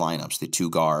run these lineups, the 2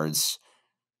 guards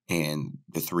and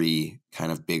the 3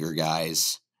 kind of bigger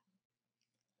guys.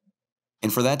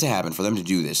 And for that to happen, for them to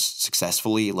do this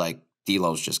successfully,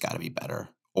 D'Lo's just got to be better.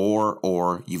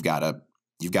 Or you've got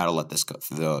to let this go,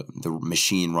 the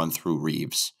machine run through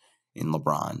Reeves and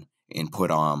LeBron and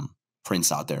put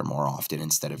Prince out there more often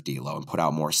instead of D'Lo and put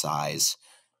out more size.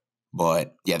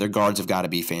 But yeah, their guards have got to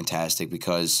be fantastic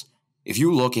because if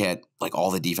you look at like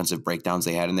all the defensive breakdowns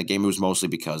they had in the game, it was mostly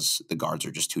because the guards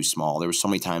are just too small. There was so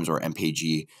many times where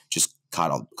MPG just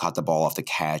caught the ball off the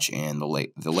catch, and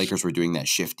the Lakers were doing that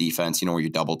shift defense, where you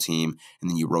double team and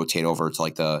then you rotate over to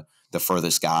like the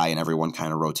furthest guy, and everyone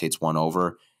kind of rotates one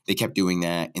over. They kept doing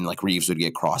that, and like Reeves would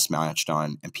get cross matched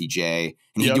on MPJ,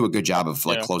 and he'd do a good job of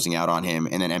like closing out on him,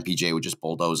 and then MPJ would just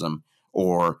bulldoze him,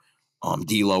 or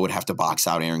D'Lo would have to box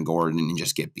out Aaron Gordon and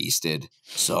just get beasted.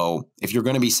 So if you're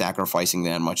going to be sacrificing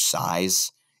that much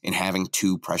size and having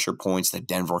 2 pressure points that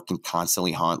Denver can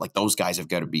constantly hunt, like those guys have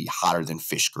got to be hotter than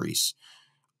fish grease.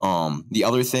 The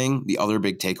other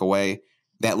big takeaway,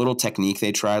 that little technique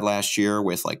they tried last year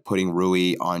with like putting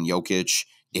Rui on Jokic,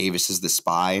 Davis as the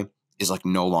spy, is like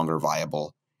no longer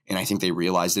viable. And I think they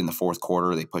realized in the fourth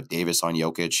quarter, they put Davis on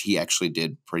Jokic. He actually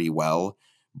did pretty well,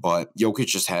 but Jokic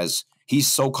just he's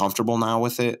so comfortable now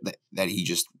with it that he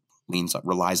just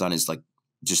relies on his like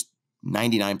just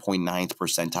 99.9th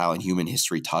percentile in human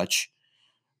history touch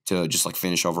to just like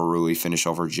finish over Rui, finish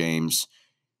over James.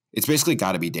 It's basically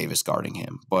got to be Davis guarding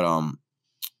him. But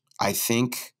I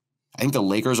think the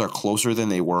Lakers are closer than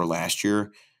they were last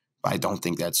year, but I don't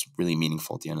think that's really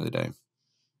meaningful at the end of the day.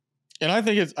 And I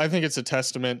think it's a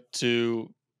testament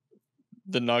to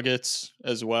the Nuggets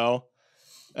as well.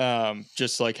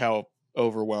 Just like how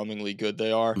overwhelmingly good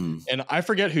they are. And I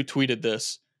forget who tweeted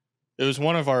this. It was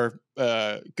one of our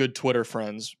good Twitter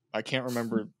friends. I can't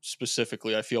remember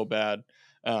specifically. I feel bad.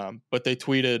 But they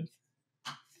tweeted,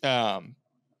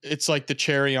 it's like the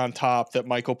cherry on top that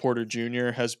Michael Porter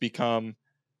Jr. has become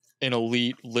an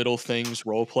elite little things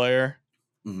role player.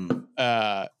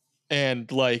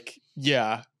 And like,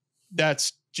 yeah,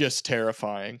 that's just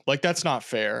terrifying. Like, that's not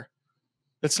fair.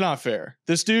 That's not fair.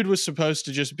 This dude was supposed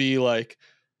to just be like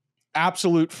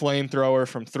absolute flamethrower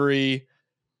from 3,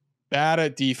 bad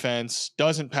at defense,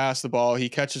 doesn't pass the ball. He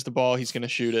catches the ball, he's going to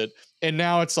shoot it. And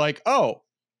now it's like, oh,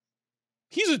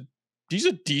 he's a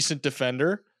decent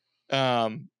defender.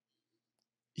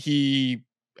 He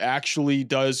actually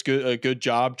does a good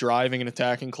job driving and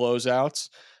attacking closeouts.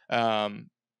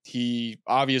 He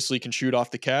obviously can shoot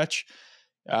off the catch.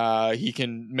 He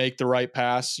can make the right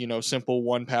pass, simple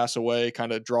one pass away,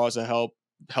 kind of draws a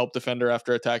help defender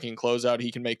after attacking closeout.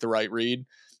 He can make the right read.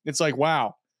 It's like,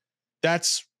 wow,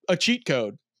 that's a cheat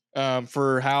code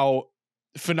for how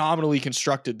phenomenally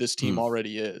constructed this team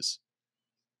already is.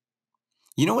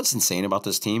 You know what's insane about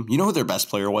this team? You know who their best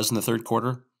player was in the third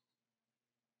quarter?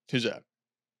 Who's that?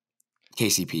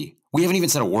 KCP. We haven't even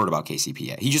said a word about KCP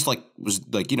yet. He just was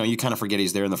you kind of forget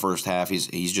he's there in the first half.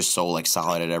 He's just so like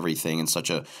solid at everything and such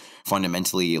a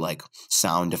fundamentally like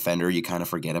sound defender. You kind of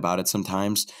forget about it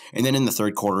sometimes. And then in the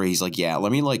third quarter, he's like, yeah,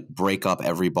 let me like break up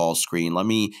every ball screen. Let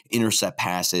me intercept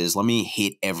passes. Let me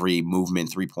hit every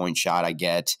movement 3-point shot I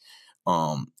get.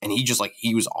 And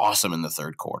he was awesome in the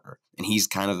third quarter. And he's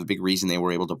kind of the big reason they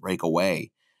were able to break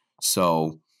away.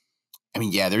 So, I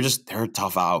mean, yeah, they're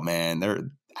tough out,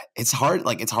 man. It's hard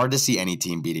to see any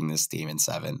team beating this team in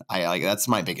 7. That's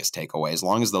my biggest takeaway. As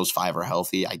long as those 5 are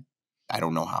healthy, I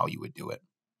don't know how you would do it.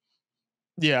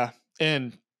 Yeah,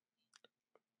 and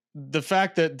the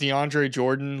fact that DeAndre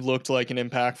Jordan looked like an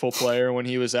impactful player when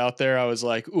he was out there, I was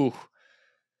like, ooh,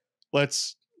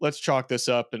 let's chalk this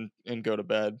up and go to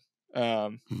bed.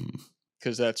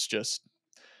 Because that's just,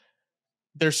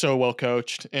 they're so well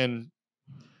coached, and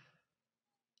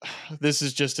this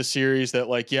is just a series that,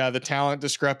 like, yeah, the talent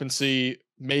discrepancy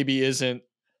maybe isn't.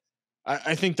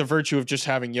 I think the virtue of just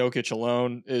having Jokic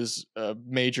alone is a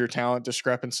major talent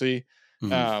discrepancy.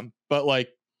 But like,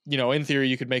 in theory,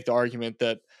 you could make the argument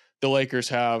that the Lakers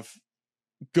have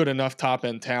good enough top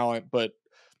end talent, but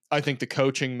I think the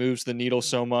coaching moves the needle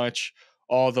so much.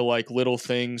 All the like little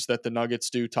things that the Nuggets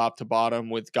do top to bottom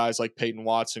with guys like Peyton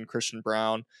Watson, Christian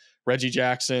Brown, Reggie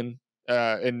Jackson,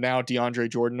 and now DeAndre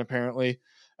Jordan, apparently.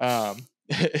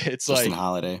 It's Justin like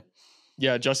Holiday.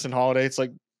 Yeah, Justin Holiday. It's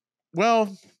like,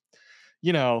 well,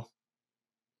 you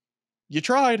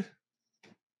tried.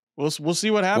 We'll see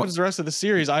what happens the rest of the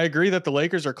series. I agree that the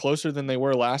Lakers are closer than they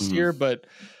were last year, but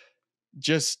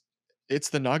just it's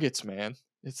the Nuggets, man.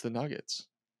 It's the Nuggets.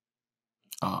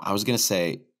 I was gonna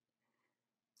say,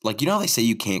 like, how they say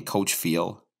you can't coach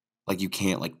feel, like you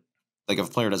can't like if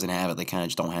a player doesn't have it, they kind of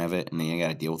just don't have it, and they got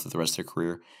to deal with it the rest of their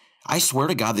career. I swear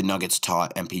to God, the Nuggets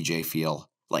taught MPJ feel.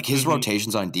 Like his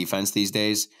rotations on defense these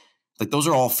days, like those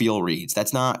are all feel reads.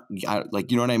 That's not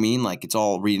like, you know what I mean? Like it's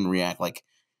all read and react. Like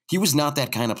he was not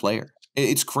that kind of player.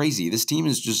 It's crazy. This team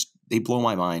is just, they blow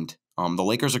my mind. The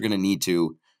Lakers are going to need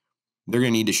to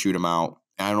shoot him out.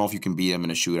 I don't know if you can beat him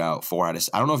in a shootout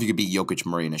I don't know if you could beat Jokic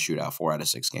Murray in a shootout 4 out of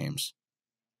 6 games.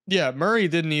 Yeah, Murray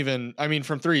didn't even. I mean,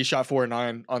 from three, he shot 4 of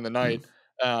 9 on the night.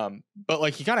 But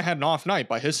like he kind of had an off night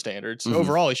by his standards. Mm-hmm.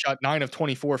 Overall, he shot 9 of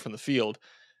 24 from the field.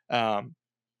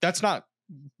 That's not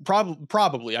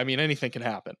probably. I mean, anything can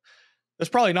happen. That's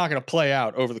probably not going to play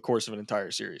out over the course of an entire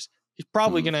series. He's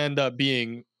probably going to end up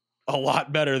being a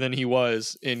lot better than he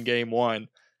was in game one.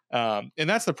 And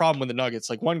that's the problem with the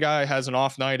Nuggets. Like one guy has an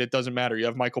off night, it doesn't matter. You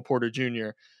have Michael Porter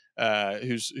Jr.,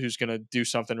 who's going to do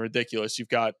something ridiculous. You've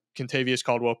got Kentavious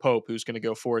Caldwell-Pope, who's going to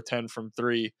go 4 of 10 from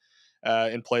three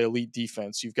and play elite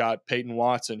defense. You've got Peyton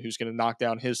Watson, who's going to knock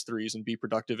down his threes and be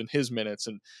productive in his minutes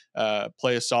and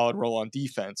play a solid role on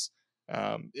defense.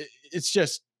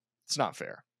 It's not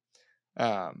fair.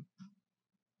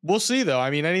 We'll see though.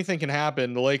 I mean, anything can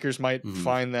happen. The Lakers might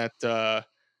find that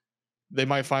they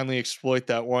might finally exploit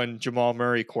that one Jamal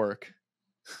Murray quirk.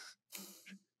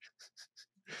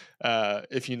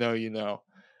 If you know, you know.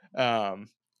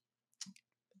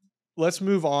 Let's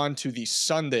move on to the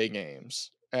Sunday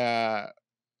games.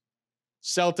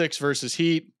 Celtics versus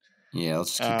Heat. Yeah,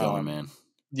 let's just keep going, man.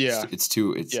 Yeah, it's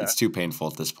too painful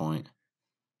at this point.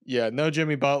 Yeah, no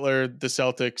Jimmy Butler. The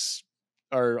Celtics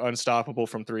are unstoppable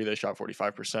from three. They shot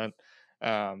 45%.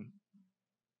 Yeah,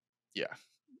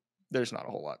 there's not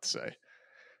a whole lot to say.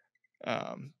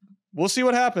 We'll see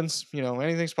what happens. You know,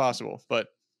 anything's possible. But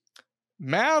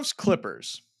Mavs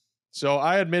Clippers. So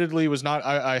I admittedly was not.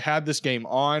 I had this game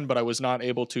on, but I was not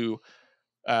able to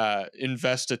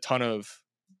invest a ton of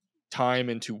time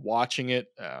into watching it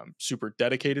super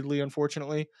dedicatedly.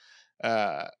 Unfortunately.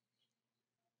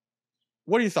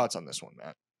 What are your thoughts on this one,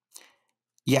 Matt?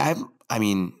 Yeah, I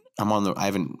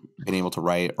haven't been able to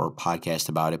write or podcast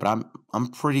about it, but I'm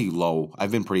pretty low.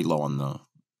 I've been pretty low on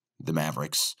the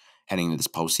Mavericks heading into this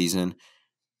postseason.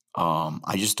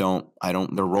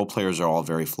 Their role players are all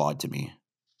very flawed to me.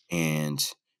 And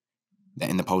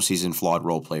in the postseason, flawed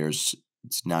role players,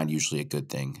 it's not usually a good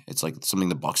thing. It's like something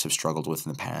the Bucks have struggled with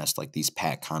in the past, like these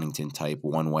Pat Connaughton type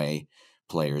one-way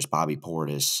players, Bobby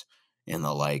Portis and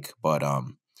the like. But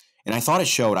and I thought it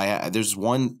showed. There's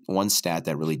one stat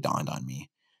that really dawned on me.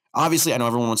 Obviously, I know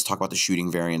everyone wants to talk about the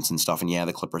shooting variance and stuff. And yeah,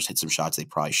 the Clippers hit some shots they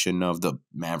probably shouldn't have. The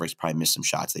Mavericks probably missed some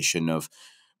shots they shouldn't have.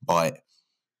 But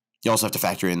you also have to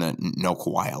factor in the no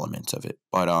Kawhi element of it.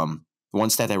 But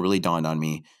one stat that really dawned on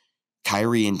me,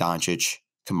 Kyrie and Doncic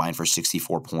combined for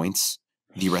 64 points.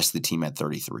 The rest of the team had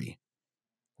 33.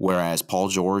 Whereas Paul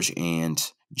George and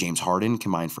James Harden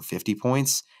combined for 50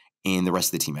 points, and the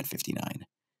rest of the team had 59.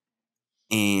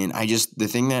 And the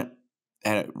thing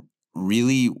that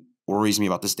really worries me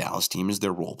about this Dallas team is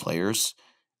their role players.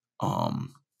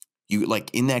 You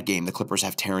like in that game, the Clippers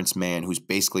have Terrence Mann, who's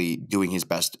basically doing his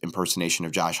best impersonation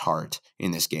of Josh Hart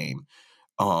in this game.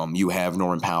 You have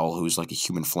Norman Powell, who's like a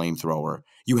human flamethrower.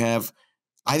 You have,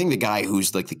 I think, the guy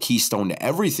who's like the keystone to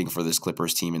everything for this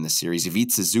Clippers team in this series,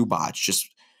 Ivica Zubac.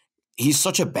 He's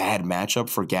such a bad matchup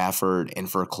for Gafford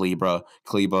and for Kleba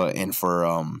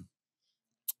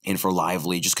and for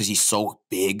Lively, just because he's so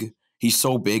big. He's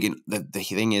so big, and the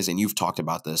thing is, and you've talked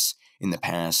about this in the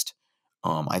past,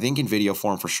 I think in video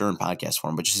form for sure, in podcast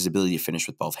form, but just his ability to finish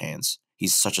with both hands.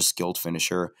 He's such a skilled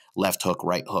finisher, left hook,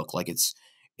 right hook. Like it's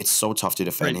so tough to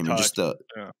defend him. Touch. And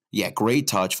just great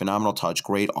touch, phenomenal touch,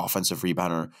 great offensive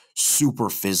rebounder, super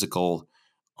physical.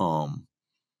 I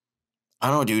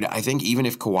don't know, dude. I think even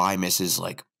if Kawhi misses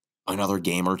like another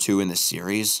game or two in this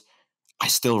series, I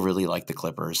still really like the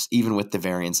Clippers, even with the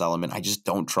variance element. I just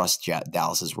don't trust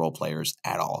Dallas's role players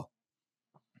at all.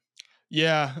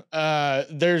 Yeah,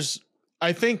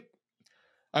 I think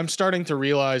I'm starting to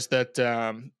realize that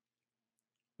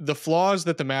the flaws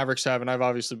that the Mavericks have, and I've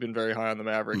obviously been very high on the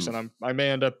Mavericks, and I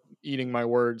may end up eating my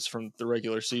words from the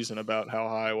regular season about how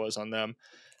high I was on them.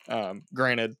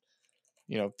 Granted,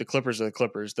 you know, the Clippers are the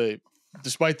Clippers.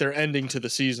 Despite their ending to the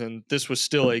season, this was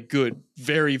still a good,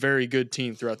 very, very good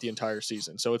team throughout the entire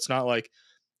season. So it's not like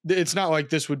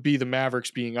this would be the Mavericks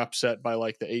being upset by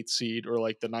like the 8th seed or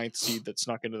like the 9th seed that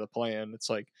snuck into the play-in. It's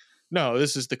like, no,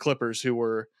 this is the Clippers who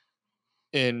were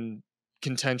in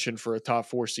contention for a top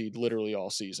 4 seed literally all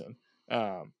season.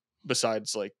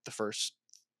 Besides like the first,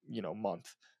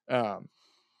 month.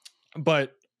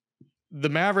 But the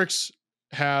Mavericks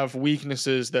have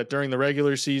weaknesses that during the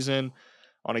regular season,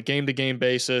 on a game-to-game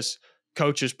basis,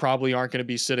 coaches probably aren't going to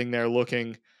be sitting there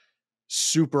looking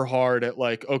super hard at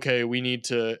like, okay, we need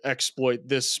to exploit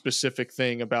this specific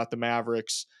thing about the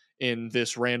Mavericks in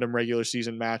this random regular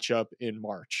season matchup in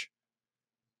March.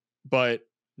 But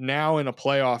now in a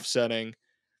playoff setting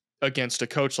against a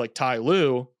coach like Ty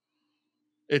Lue,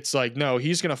 It's like, no,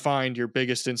 he's going to find your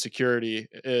biggest insecurity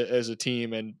as a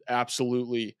team and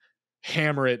absolutely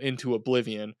hammer it into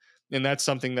oblivion. And that's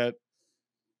something that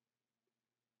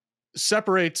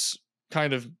separates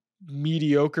kind of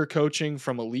mediocre coaching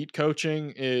from elite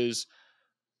coaching. Is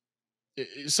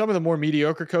some of the more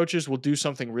mediocre coaches will do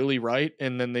something really right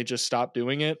and then they just stop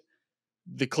doing it.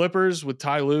 The Clippers with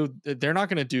Ty Lue, they're not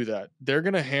going to do that. They're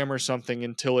going to hammer something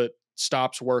until it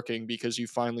stops working because you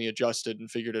finally adjusted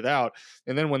and figured it out.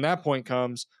 And then when that point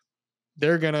comes,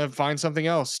 they're going to find something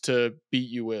else to beat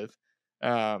you with.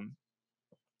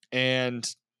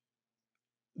 And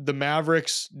the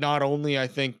Mavericks not only, I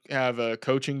think, have a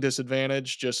coaching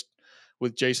disadvantage just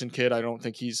with Jason Kidd. I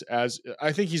think he's a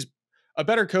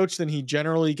better coach than he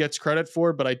generally gets credit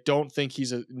for, but I don't think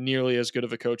he's nearly as good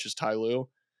of a coach as Ty Lue.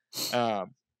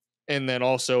 And then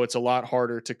also it's a lot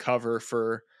harder to cover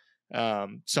for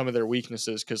some of their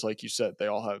weaknesses. Cause like you said,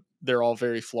 they're all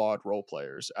very flawed role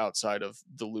players outside of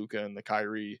the Luka and the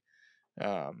Kyrie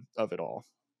of it all.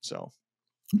 So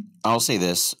I'll say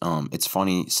this. It's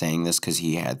funny saying this because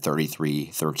he had 33,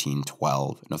 13,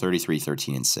 12. No, 33,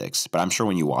 13, and 6. But I'm sure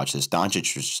when you watch this,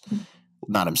 Doncic was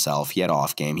not himself. He had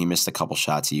off game. He missed a couple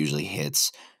shots he usually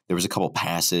hits. There was a couple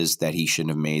passes that he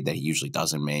shouldn't have made that he usually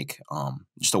doesn't make.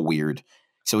 Just a weird.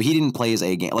 So he didn't play his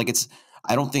A game. Like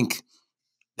I don't think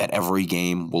that every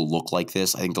game will look like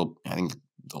this. I think the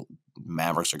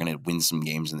Mavericks are going to win some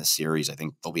games in this series. I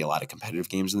think there'll be a lot of competitive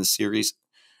games in this series.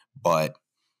 But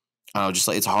just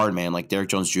like it's hard, man. Like Derrick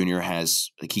Jones Jr.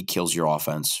 he kills your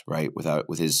offense, right?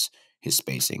 With his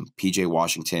spacing. PJ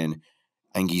Washington,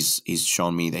 I think he's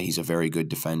shown me that he's a very good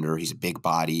defender. He's a big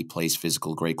body, plays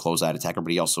physical, great closeout attacker,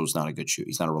 but he also is not a good shooter.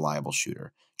 He's not a reliable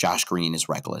shooter. Josh Green is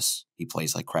reckless. He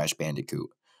plays like Crash Bandicoot.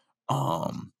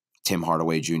 Tim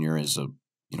Hardaway Jr. is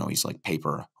he's like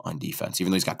paper on defense,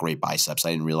 even though he's got great biceps.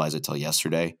 I didn't realize it till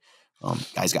yesterday.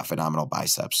 Guy's got phenomenal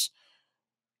biceps.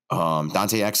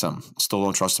 Dante Exum, still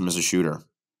don't trust him as a shooter.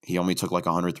 He only took like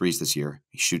 100 threes this year.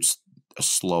 He shoots a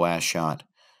slow-ass shot.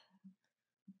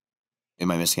 Am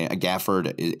I missing it?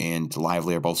 Gafford and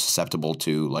Lively are both susceptible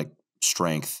to like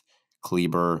strength.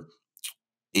 Kleber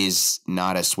is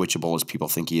not as switchable as people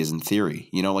think he is in theory.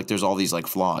 Like there's all these like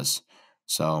flaws.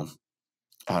 So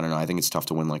I don't know. I think it's tough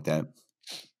to win like that.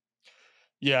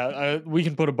 Yeah, we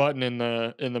can put a button in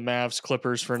the Mavs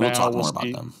Clippers for we'll now. Talk more about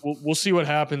them. We'll see what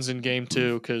happens in game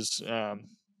 2 because I've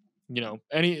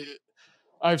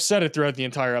said it throughout the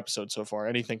entire episode so far.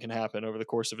 Anything can happen over the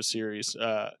course of a series.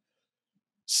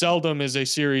 Seldom is a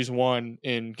series won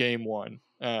in game 1.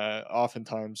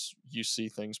 Oftentimes you see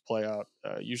things play out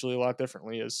usually a lot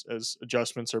differently as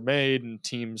adjustments are made and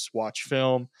teams watch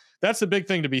film. That's the big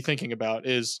thing to be thinking about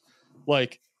is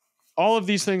like all of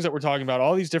these things that we're talking about,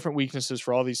 all these different weaknesses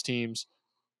for all these teams.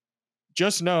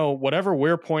 Just know whatever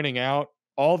we're pointing out,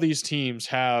 all these teams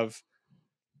have,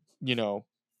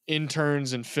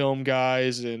 interns and film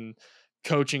guys and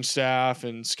coaching staff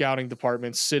and scouting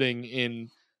departments sitting in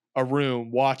a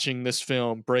room watching this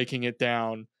film, breaking it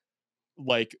down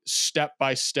like step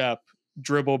by step,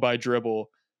 dribble by dribble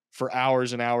for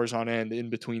hours and hours on end in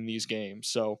between these games.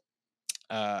 So,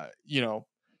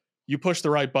 you push the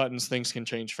right buttons, things can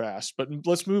change fast. But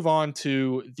let's move on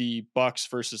to the Bucks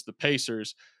versus the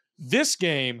Pacers. This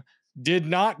game did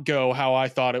not go how I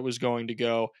thought it was going to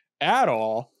go at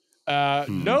all.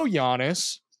 No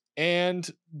Giannis, and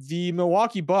the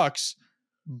Milwaukee Bucks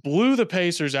blew the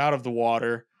Pacers out of the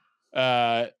water.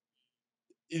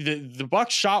 The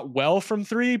Bucks shot well from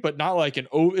 3, but not like it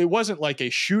wasn't like a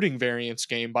shooting variance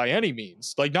game by any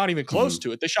means, like not even close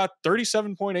to it. They shot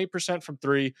 37.8% from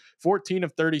 3, 14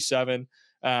 of 37.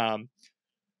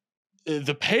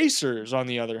 The Pacers, on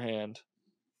the other hand,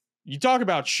 you talk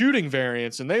about shooting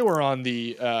variance, and they were on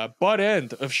the butt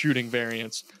end of shooting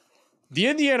variance. The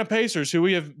Indiana Pacers, who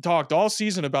we have talked all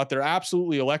season about their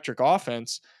absolutely electric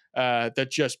offense, that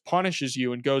just punishes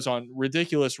you and goes on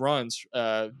ridiculous runs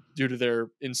due to their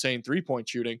insane three-point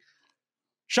shooting.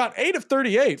 Shot 8 of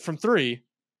 38 from 3,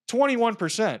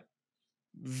 21%.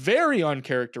 Very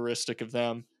uncharacteristic of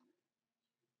them.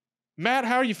 Matt,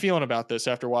 how are you feeling about this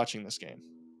after watching this game?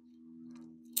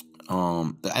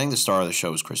 I think the star of the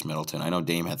show was Chris Middleton. I know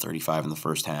Dame had 35 in the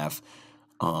first half.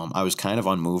 I was kind of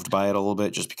unmoved by it a little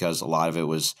bit just because a lot of it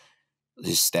was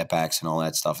his step backs and all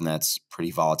that stuff, and that's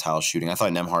pretty volatile shooting. I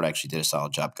thought Nembhard actually did a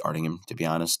solid job guarding him, to be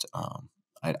honest.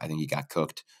 I think he got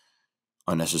cooked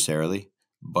unnecessarily.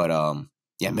 But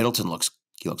Middleton looks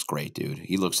great, dude.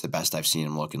 He looks the best I've seen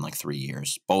him look in like 3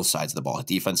 years. Both sides of the ball.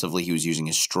 Defensively, he was using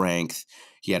his strength.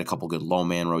 He had a couple good low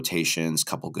man rotations,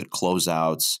 couple good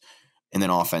closeouts. And then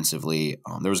offensively,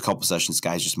 there was a couple sessions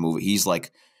guys just move. He's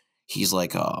like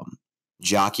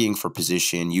jockeying for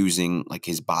position, using like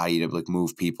his body to like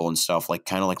move people and stuff, like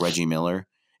kind of like Reggie Miller.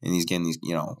 And he's getting these,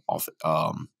 off,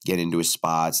 get into his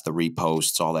spots, the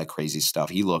reposts, all that crazy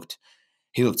stuff. He looked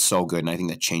so good, and I think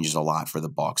that changes a lot for the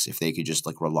Bucks if they could just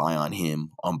like rely on him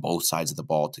on both sides of the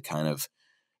ball to kind of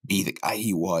be the guy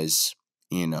he was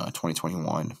in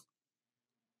 2021.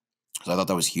 So I thought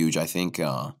that was huge. I think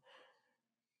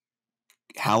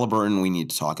Halliburton we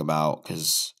need to talk about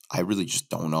because I really just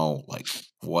don't know like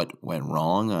what went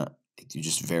wrong. He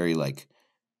just very like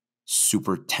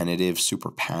super tentative,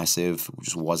 super passive,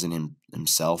 just wasn't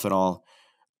himself at all.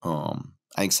 I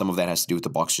think some of that has to do with the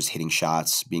Bucks just hitting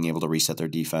shots, being able to reset their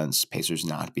defense, Pacers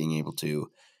not being able to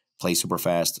play super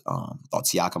fast. Thought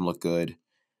Siakam looked good.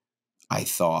 I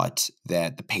thought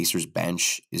that the Pacers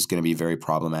bench is going to be very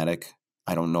problematic.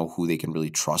 I don't know who they can really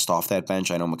trust off that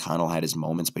bench. I know McConnell had his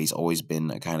moments, but he's always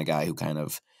been a kind of guy who kind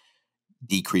of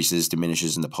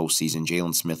diminishes in the postseason.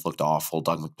 Jalen Smith looked awful.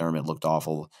 Doug McDermott looked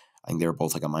awful. I think they were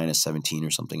both like a -17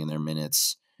 or something in their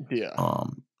minutes. Yeah.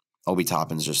 Obi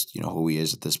Toppin's just, who he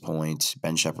is at this point.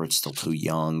 Ben Shepherd's still too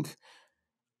young.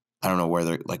 I don't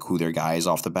know who their guy is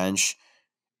off the bench.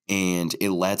 And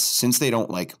since they don't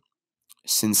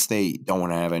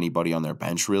want to have anybody on their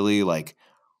bench really, like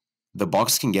the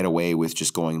Bucks can get away with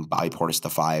just going by Portis the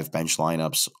 5 bench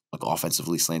lineups, like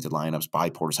offensively slanted lineups.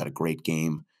 By Portis had a great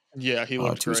game. Yeah, he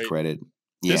looked to great. his credit.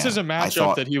 This is a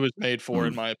matchup that he was made for,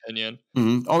 in my opinion.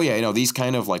 Mm-hmm. Oh yeah, these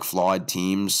kind of like flawed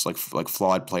teams, like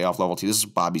flawed playoff level teams. This is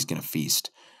Bobby's gonna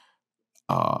feast.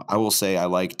 I will say I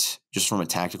liked, just from a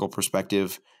tactical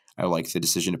perspective, I liked the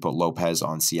decision to put Lopez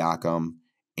on Siakam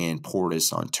and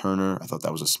Portis on Turner. I thought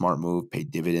that was a smart move,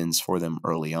 paid dividends for them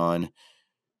early on.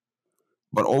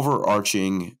 But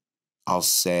overarching, I'll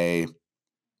say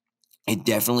it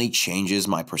definitely changes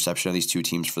my perception of these two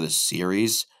teams for this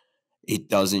series. It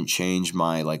doesn't change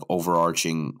my like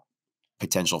overarching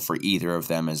potential for either of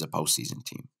them as a postseason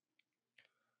team.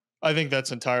 I think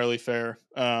that's entirely fair.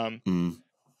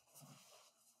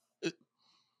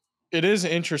 It is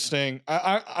interesting.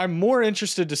 I'm more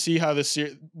interested to see how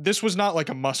this was not like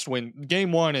a must-win.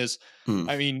 Game 1 is,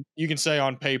 I mean, you can say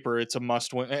on paper it's a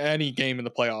must-win. Any game in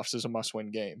the playoffs is a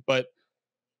must-win game. But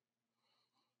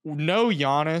no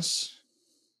Giannis,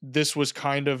 this was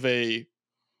kind of a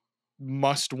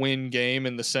must-win game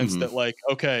in the sense that, like,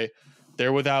 okay,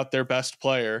 they're without their best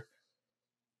player.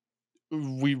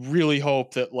 We really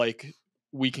hope that, like,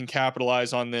 we can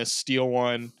capitalize on this, steal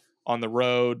one on the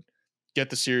road,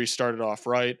 get the series started off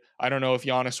right. I don't know if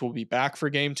Giannis will be back for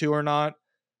game 2 or not.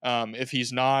 If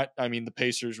he's not, I mean, the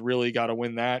Pacers really got to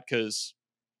win that because,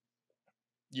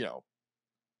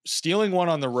 stealing one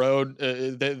on the road,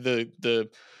 the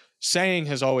saying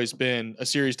has always been a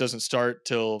series doesn't start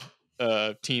till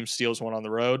a team steals one on the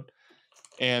road.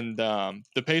 And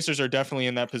the Pacers are definitely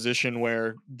in that position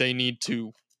where they need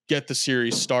to get the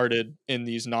series started in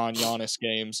these non-Giannis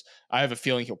games. I have a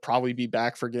feeling he'll probably be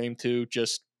back for game 2,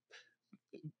 just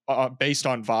based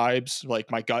on vibes. Like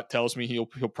my gut tells me he'll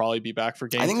probably be back for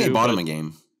game 2. I think they bought him a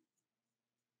game.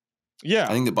 Yeah, I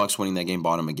think the Bucks winning that game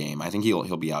bought him a game. I think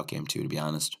he'll be out game 2, to be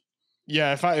honest.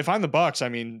 Yeah, if I'm the Bucks, I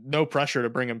mean, no pressure to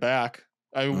bring him back.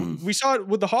 We saw it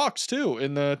with the Hawks too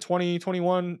in the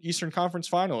 2021 Eastern Conference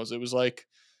Finals. It was like,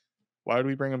 why would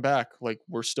we bring him back? Like,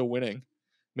 we're still winning.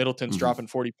 Middleton's dropping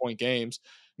 40-point games.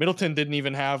 Middleton didn't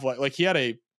even have like he had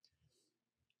a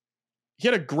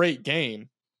great game.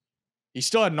 He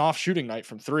still had an off shooting night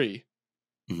from 3.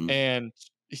 And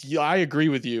I agree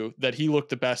with you that he looked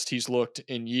the best he's looked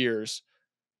in years.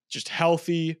 Just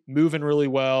healthy, moving really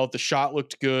well. The shot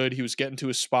looked good. He was getting to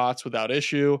his spots without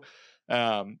issue.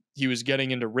 He was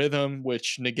getting into rhythm,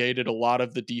 which negated a lot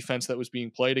of the defense that was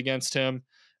being played against him.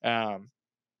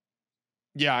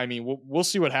 Yeah, I mean, we'll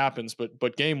see what happens,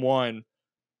 but game 1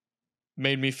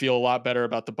 made me feel a lot better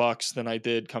about the Bucks than I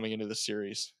did coming into the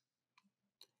series.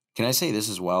 Can I say this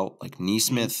as well? Like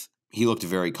Nesmith, he looked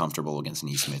very comfortable against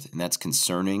Nesmith, and that's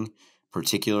concerning,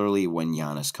 particularly when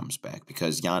Giannis comes back,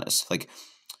 because Giannis, like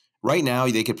right now,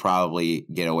 they could probably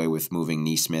get away with moving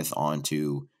Nesmith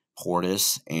onto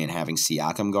Portis and having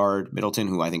Siakam guard Middleton,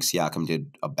 who I think Siakam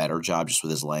did a better job just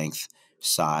with his length,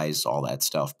 size, all that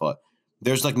stuff. But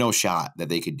there's like no shot that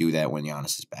they could do that when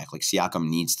Giannis is back. Like Siakam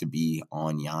needs to be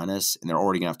on Giannis, and they're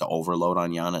already gonna have to overload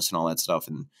on Giannis and all that stuff.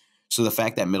 And so the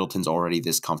fact that Middleton's already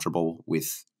this comfortable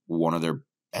with one of their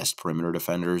best perimeter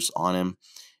defenders on him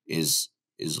is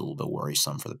a little bit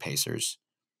worrisome for the Pacers.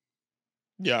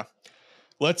 Yeah.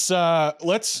 Let's put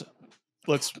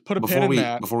a pin in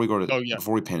that. Before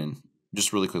we pin in,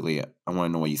 just really quickly, I want to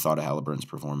know what you thought of Halliburton's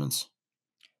performance.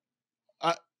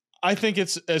 I think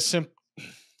it's as simple.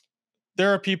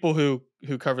 There are people who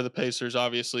cover the Pacers,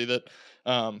 obviously, that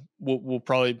We'll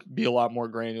probably be a lot more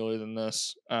granular than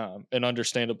this, and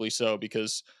understandably so,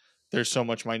 because there's so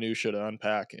much minutia to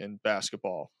unpack in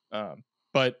basketball.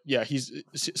 But yeah, he's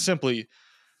simply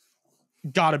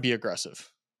got to be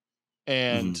aggressive.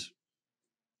 And Mhm.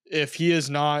 if he is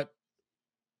not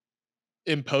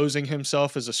imposing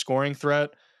himself as a scoring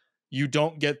threat, you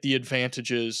don't get the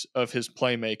advantages of his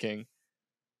playmaking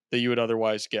that you would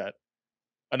otherwise get.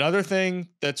 Another thing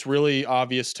that's really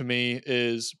obvious to me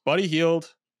is Buddy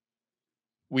Hield.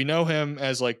 We know him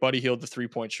as like Buddy Hield, the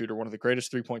 3-point shooter, one of the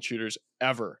greatest 3-point shooters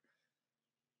ever.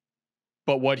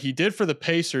 But what he did for the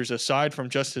Pacers, aside from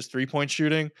just his 3-point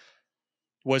shooting,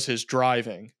 was his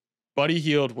driving. Buddy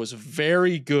Hield was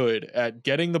very good at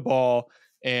getting the ball,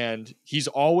 and he's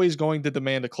always going to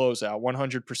demand a closeout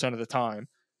 100% of the time.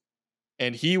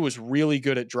 And he was really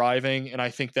good at driving, and I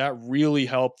think that really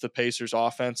helped the Pacers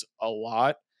offense a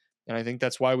lot. And I think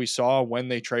that's why we saw when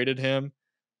they traded him,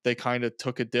 they kind of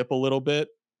took a dip a little bit,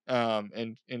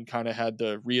 and kind of had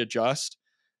to readjust.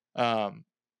 Um,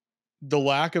 the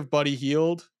lack of Buddy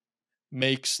Hield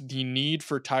makes the need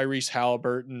for Tyrese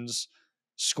Halliburton's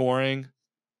scoring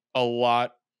a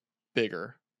lot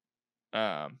bigger.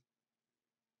 Um,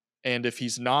 and if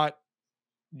he's not,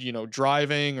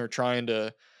 driving or trying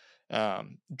to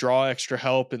draw extra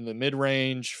help in the mid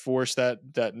range, force that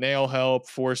nail help,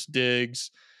 force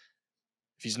digs,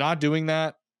 if he's not doing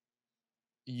that,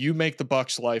 you make the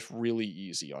Bucks' life really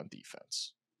easy on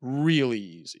defense. Really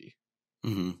easy.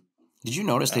 Mhm. Did you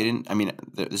notice they didn't? I mean,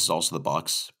 this is also the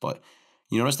Bucks, but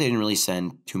you notice they didn't really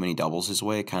send too many doubles his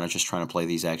way. Kind of just trying to play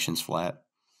these actions flat.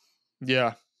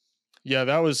 Yeah, yeah,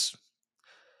 that was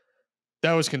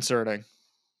concerning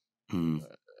Mm,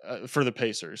 for the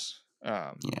Pacers.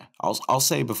 yeah, I'll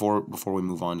say before we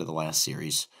move on to the last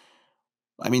series.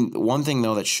 I mean, one thing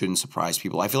though that shouldn't surprise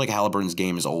people. I feel like Halliburton's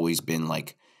game has always been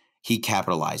like he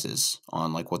capitalizes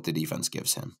on like what the defense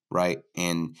gives him, right?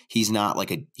 And he's not like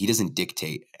he doesn't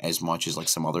dictate as much as like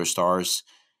some other stars.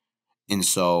 And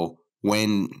so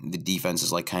when the defense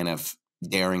is like kind of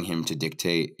daring him to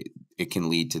dictate, it can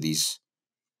lead to these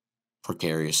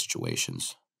precarious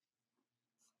situations.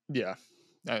 Yeah,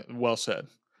 well said.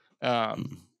 Um,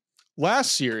 Mm.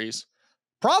 last series,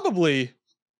 probably,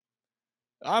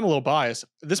 I'm a little biased.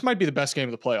 This might be the best game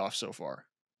of the playoffs so far.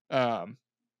 Um,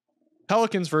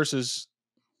 Pelicans versus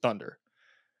Thunder.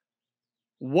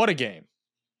 What a game.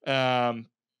 Um,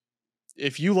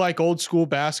 if you like old school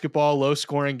basketball, low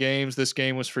scoring games, this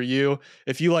game was for you.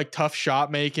 If you like tough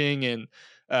shot making and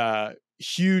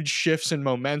huge shifts in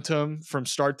momentum from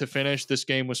start to finish, this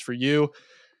game was for you.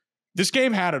 This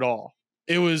game had it all.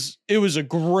 It was a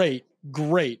great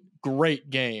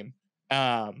game.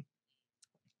 Um,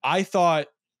 I thought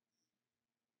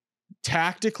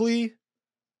tactically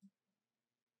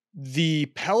the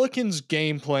Pelicans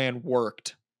game plan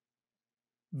worked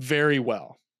very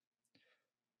well.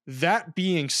 That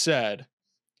being said,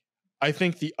 I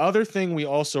think the other thing we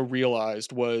also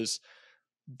realized was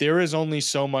there is only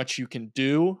so much you can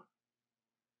do.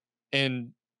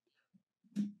 And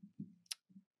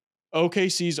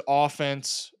OKC's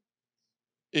offense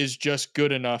is just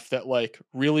good enough that like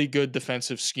really good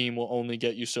defensive scheme will only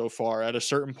get you so far. At a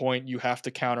certain point, you have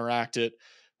to counteract it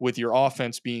with your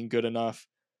offense being good enough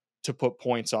to put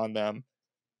points on them.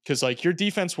 Because like your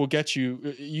defense will get you,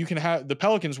 you can have the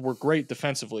Pelicans were great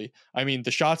defensively. I mean,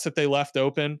 the shots that they left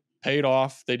open paid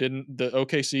off. The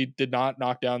OKC did not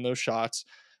knock down those shots.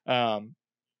 And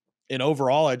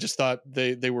overall, I just thought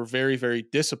they were very, very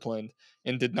disciplined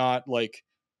and did not like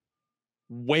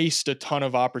waste a ton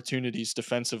of opportunities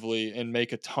defensively and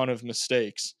make a ton of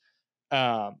mistakes.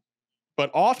 Um,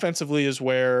 but offensively is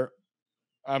where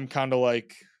I'm kind of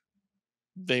like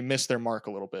they missed their mark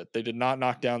a little bit. They did not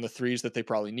knock down the threes that they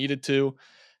probably needed to.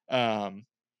 Um,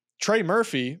 Trey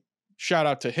Murphy, shout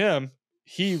out to him.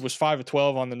 He was 5 of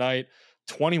 12 on the night,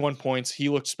 21 points. He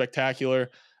looked spectacular.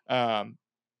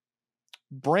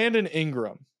 Brandon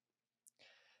Ingram,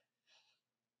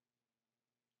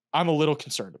 I'm a little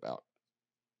concerned about.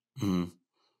 Mm.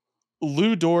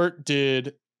 Lou Dort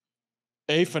did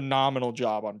a phenomenal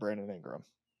job on Brandon Ingram.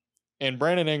 And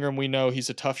Brandon Ingram, we know he's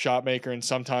a tough shot maker, and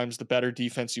sometimes the better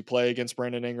defense you play against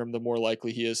Brandon Ingram, the more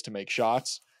likely he is to make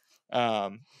shots.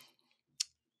 Um,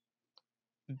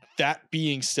 that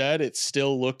being said, it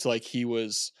still looked like he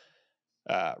was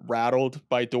rattled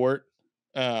by Dort.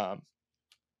 Um,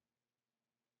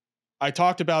 I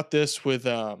talked about this with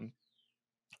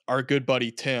our good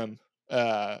buddy Tim.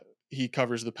 He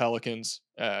covers the Pelicans.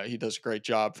 He does a great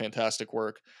job, fantastic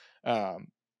work. Um,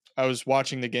 I was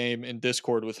watching the game in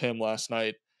Discord with him last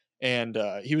night, and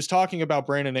he was talking about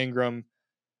Brandon Ingram,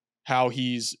 how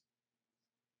he's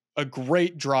a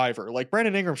great driver. Like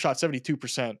Brandon Ingram shot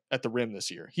 72% at the rim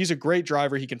this year. He's a great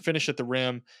driver. He can finish at the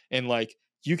rim, and like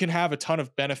you can have a ton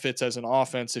of benefits as an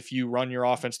offense if you run your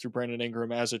offense through Brandon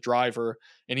Ingram as a driver,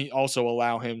 and he also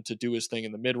allow him to do his thing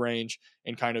in the mid range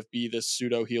and kind of be this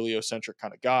pseudo heliocentric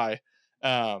kind of guy.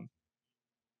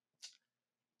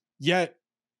 Yet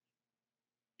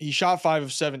he shot 5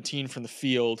 of 17 from the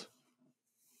field,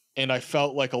 and I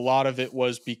felt like a lot of it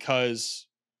was because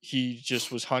he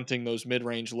just was hunting those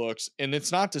mid-range looks. And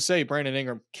it's not to say Brandon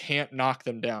Ingram can't knock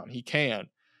them down. He can.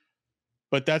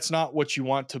 But that's not what you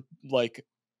want to like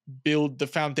build the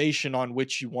foundation on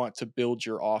which you want to build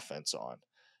your offense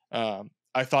on.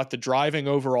 I thought the driving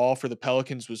overall for the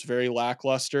Pelicans was very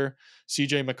lackluster.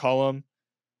 CJ McCollum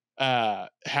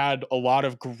had a lot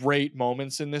of great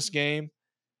moments in this game.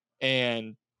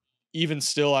 And even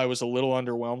still, I was a little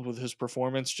underwhelmed with his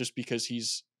performance just because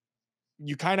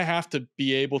you kind of have to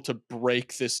be able to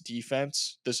break this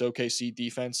defense, this OKC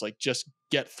defense, like just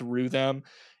get through them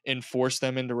and force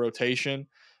them into rotation.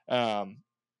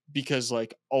 Because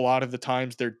like a lot of the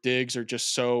times their digs are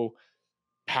just so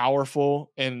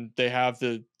powerful and they have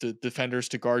the defenders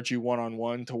to guard you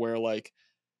one-on-one to where like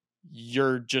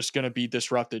you're just going to be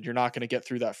disrupted. You're not going to get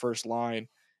through that first line.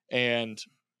 And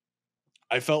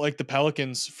I felt like the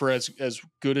Pelicans, for as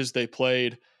good as they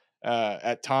played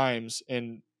at times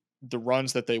and the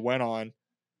runs that they went on,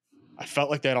 I felt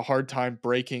like they had a hard time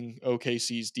breaking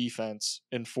OKC's defense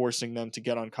and forcing them to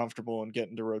get uncomfortable and get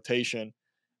into rotation.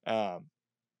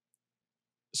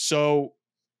 So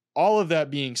all of that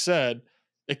being said,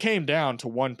 it came down to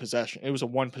one possession. It was a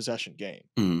one possession game.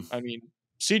 I mean,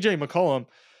 CJ McCollum,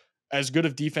 as good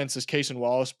of defense as Case and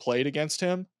Wallace played against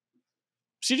him,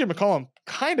 CJ McCollum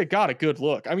kind of got a good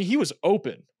look. I mean, he was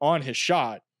open on his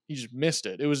shot. He just missed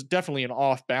it. It was definitely an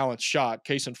off balance shot.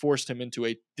 Kaysen forced him into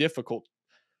a difficult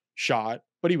shot,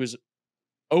 but he was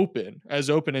open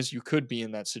as you could be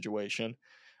in that situation.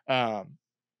 And,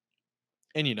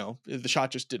 you know, the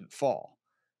shot just didn't fall.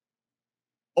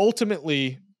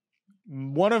 Ultimately,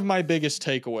 one of my biggest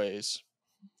takeaways,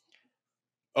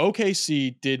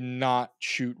 OKC did not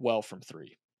shoot well from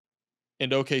three.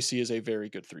 And OKC is a very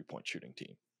good three-point shooting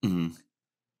team. Mm-hmm.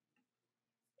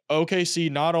 OKC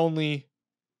not only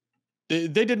they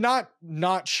did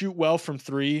not shoot well from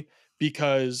three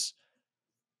because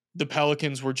the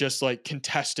Pelicans were just like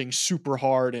contesting super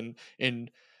hard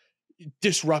and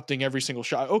disrupting every single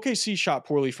shot. OKC shot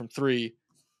poorly from three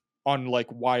on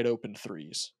like wide open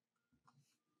threes.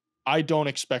 I don't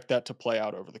expect that to play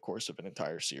out over the course of an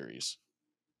entire series.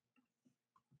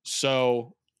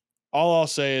 So all I'll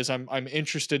say is I'm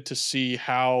interested to see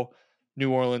how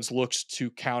New Orleans looks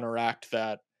to counteract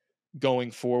that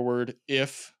going forward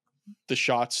if the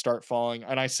shots start falling.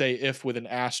 And I say if with an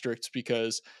asterisk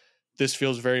because this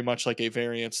feels very much like a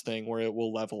variance thing where it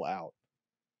will level out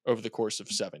over the course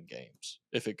of 7 games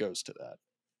if it goes to that.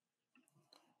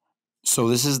 So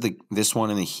this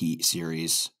one in the Heat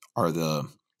series are the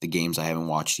games I haven't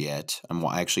watched yet. I'm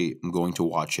going to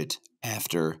watch it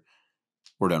after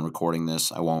we're done recording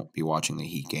this. I won't be watching the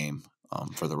Heat game,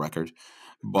 for the record.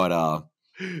 But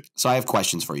so I have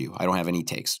questions for you. I don't have any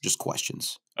takes, just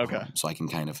questions. Okay. So I can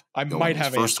kind of. I might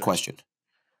have first answers. question.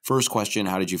 First question: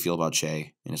 how did you feel about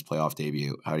Shai in his playoff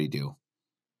debut? How did he do?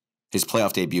 His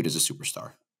playoff debut as a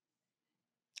superstar.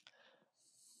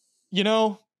 You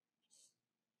know,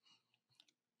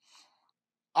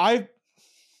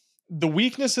 the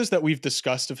weaknesses that we've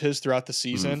discussed of his throughout the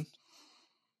season,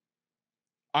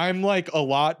 I'm like a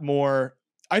lot more.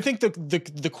 I think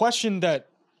the question that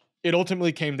it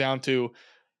ultimately came down to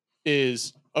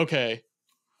is, okay,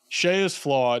 Shai is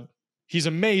flawed. He's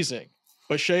amazing,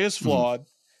 but Shai is flawed.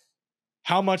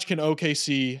 How much can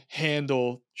OKC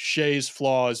handle Shai's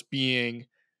flaws being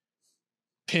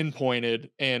pinpointed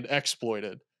and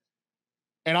exploited?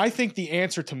 And I think the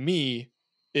answer to me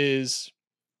is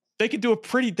they could do a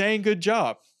pretty dang good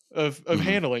job of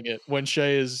handling it when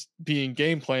Shai is being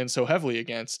game planned so heavily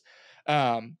against.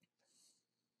 And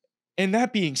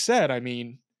that being said, I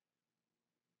mean,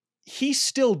 he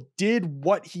still did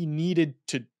what he needed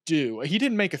to do. He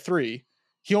didn't make a three.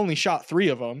 He only shot 3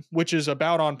 of them, which is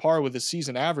about on par with his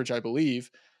season average, I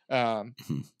believe,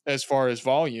 as far as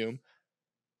volume.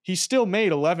 He still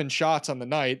made 11 shots on the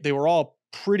night. They were all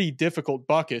pretty difficult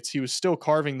buckets. He was still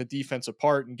carving the defense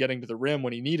apart and getting to the rim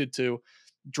when he needed to.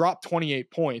 Dropped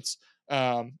 28 points.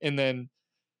 And then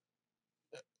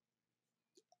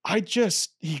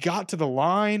he got to the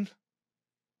line.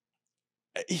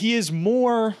 He is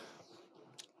more...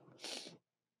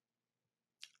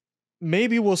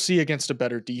 Maybe we'll see against a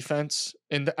better defense.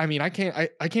 And I mean, I can't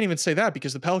even say that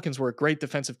because the Pelicans were a great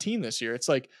defensive team this year. It's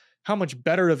like how much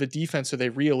better of a defense are they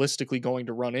realistically going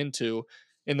to run into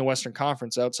in the Western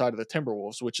Conference outside of the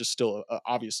Timberwolves, which is still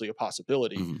obviously a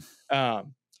possibility.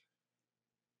 Um,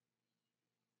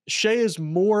 Shea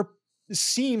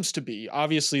seems to be,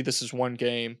 obviously this is one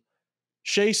game.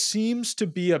 Shea seems to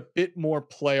be a bit more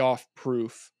playoff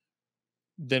proof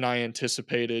than I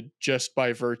anticipated, just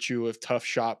by virtue of tough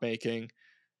shot making.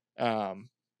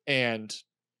 And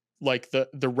like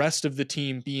the rest of the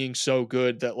team being so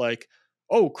good that like,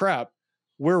 oh crap,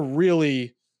 we're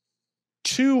really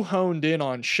too honed in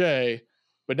on Shea,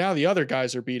 but now the other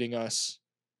guys are beating us.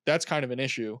 That's kind of an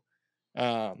issue.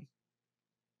 And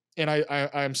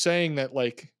I'm saying that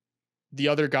like the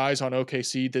other guys on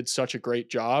OKC did such a great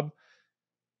job.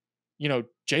 You know,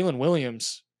 Jalen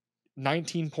Williams,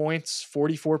 19 points,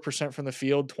 44% from the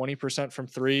field, 20% from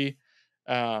three.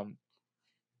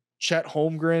 Chet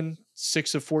Holmgren,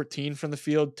 6 of 14 from the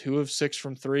field, 2 of 6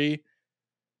 from three.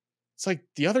 It's like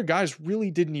the other guys really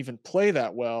didn't even play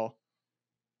that well.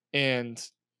 And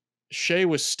Shea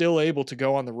was still able to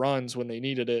go on the runs when they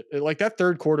needed it. Like that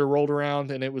third quarter rolled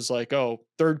around and it was like, oh,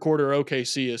 third quarter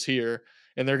OKC is here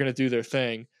and they're going to do their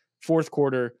thing. Fourth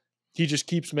quarter, he just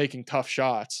keeps making tough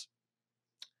shots.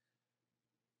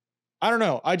 I don't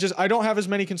know. I don't have as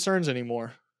many concerns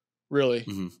anymore, really.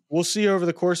 We'll see over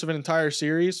the course of an entire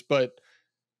series, but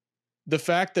the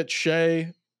fact that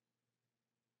Shea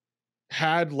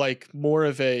had like more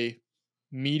of a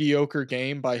mediocre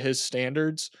game by his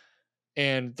standards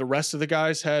and the rest of the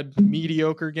guys had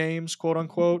mediocre games, quote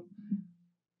unquote.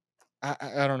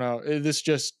 I don't know.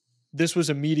 This was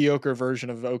a mediocre version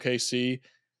of OKC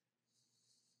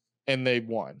and they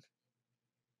won.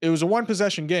 It was a one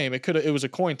possession game. It was a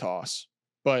coin toss,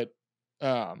 but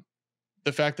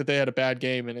the fact that they had a bad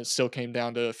game and it still came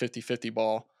down to a 50-50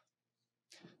 ball,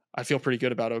 I feel pretty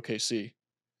good about OKC.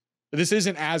 This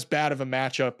isn't as bad of a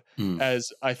matchup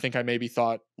as I think I maybe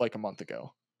thought like a month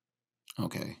ago.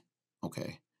 Okay.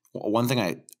 One thing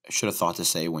I should have thought to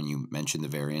say when you mentioned the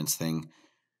variance thing,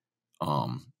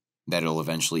 that it'll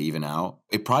eventually even out.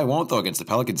 It probably won't though against the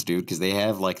Pelicans, dude, because they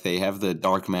have the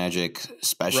Dark Magic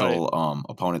special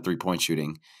opponent 3-point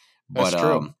shooting. But that's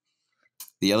true.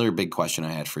 The other big question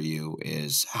I had for you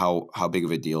is how big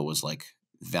of a deal was like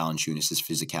Valanciunas'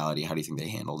 physicality? How do you think they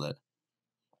handled it?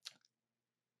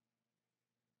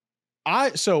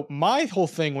 So my whole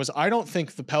thing was I don't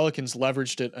think the Pelicans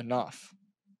leveraged it enough.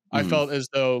 I felt as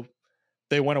though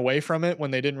they went away from it when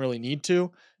they didn't really need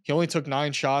to. He only took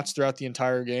 9 shots throughout the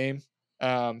entire game.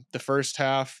 The first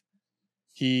half,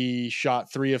 he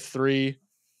shot 3 of 3.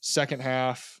 Second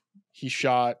half, he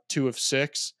shot 2 of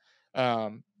 6.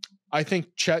 I think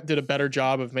Chet did a better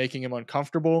job of making him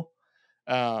uncomfortable.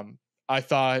 I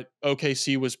thought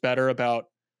OKC was better about,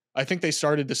 I think they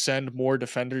started to send more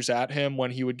defenders at him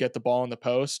when he would get the ball in the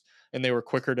post, and they were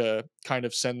quicker to kind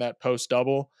of send that post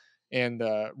double and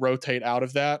rotate out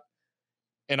of that.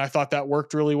 And I thought that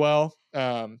worked really well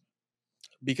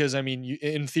because, I mean,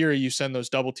 in theory, you send those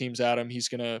double teams at him, he's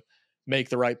going to make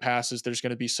the right passes. There's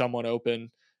going to be someone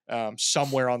open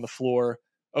somewhere on the floor.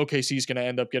 OKC is going to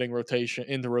end up getting rotation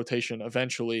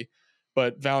eventually.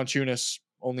 But Valanciunas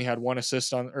only had one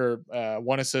assist on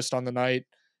the night.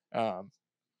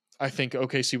 I think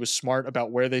OKC was smart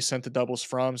about where they sent the doubles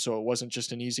from, so it wasn't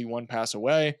just an easy one pass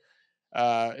away.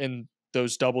 And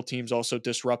those double teams also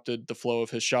disrupted the flow of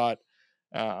his shot.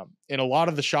 And a lot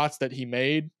of the shots that he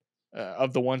made,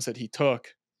 of the ones that he took,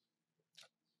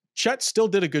 Chet still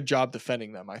did a good job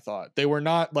defending them, I thought. They were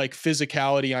not like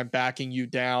physicality, I'm backing you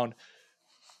down,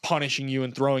 punishing you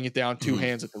and throwing it down 2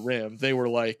 hands at the rim. They were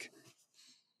like,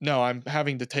 no, I'm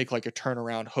having to take like a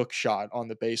turnaround hook shot on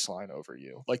the baseline over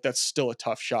you. Like that's still a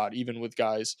tough shot, even with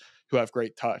guys who have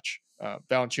great touch.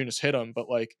 Valanciunas hit him, but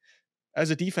like as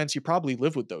a defense, you probably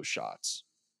live with those shots.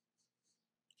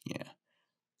 Yeah.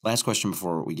 Last question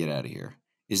before we get out of here.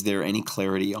 Is there any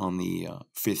clarity on the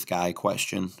 5th guy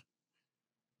question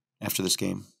after this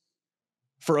game?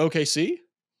 For OKC?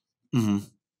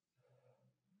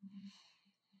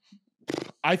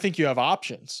 I think you have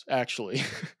options, actually.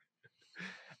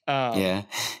 Yeah.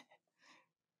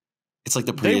 It's like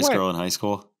the prettiest girl in high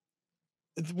school.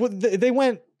 They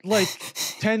went like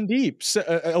 10 deep,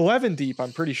 11 deep,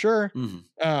 I'm pretty sure.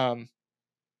 I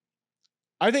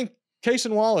think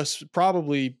Cason Wallace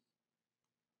probably,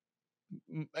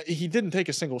 he didn't take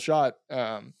a single shot.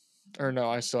 Or no,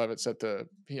 I still have it set to,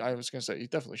 I was going to say he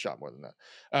definitely shot more than that.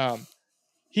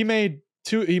 He made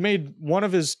one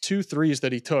of his 2 threes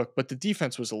that he took, but the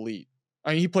defense was elite.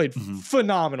 I mean, he played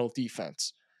phenomenal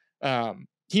defense.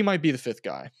 He might be the 5th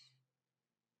guy.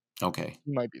 Okay.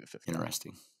 He might be the 5th guy.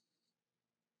 Interesting.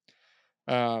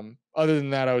 Other than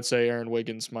that, I would say Aaron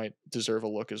Wiggins might deserve a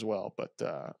look as well. But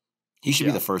he should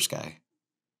be the first guy.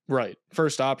 Right.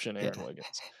 First option, Aaron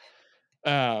Wiggins.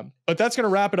 But that's going to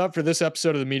wrap it up for this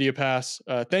episode of the Media Pass.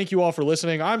 Thank you all for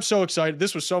listening. I'm so excited.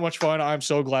 This was so much fun. I'm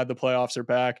so glad the playoffs are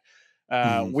back.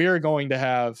 We are going to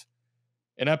have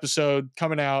an episode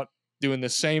coming out doing the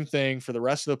same thing for the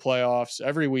rest of the playoffs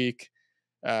every week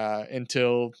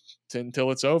until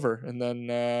it's over. And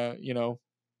then,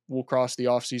 we'll cross the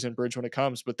off-season bridge when it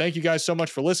comes. But thank you guys so much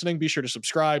for listening. Be sure to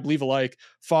subscribe, leave a like,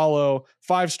 follow,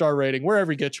 5-star rating, wherever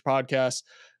you get your podcasts.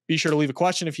 Be sure to leave a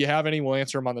question if you have any. We'll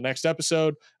answer them on the next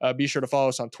episode. Be sure to follow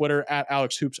us on Twitter at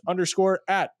AlexHoops_,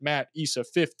 at Mat Issa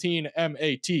 15,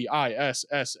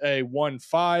 MATISSA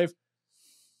 15.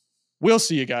 We'll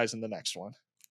see you guys in the next one.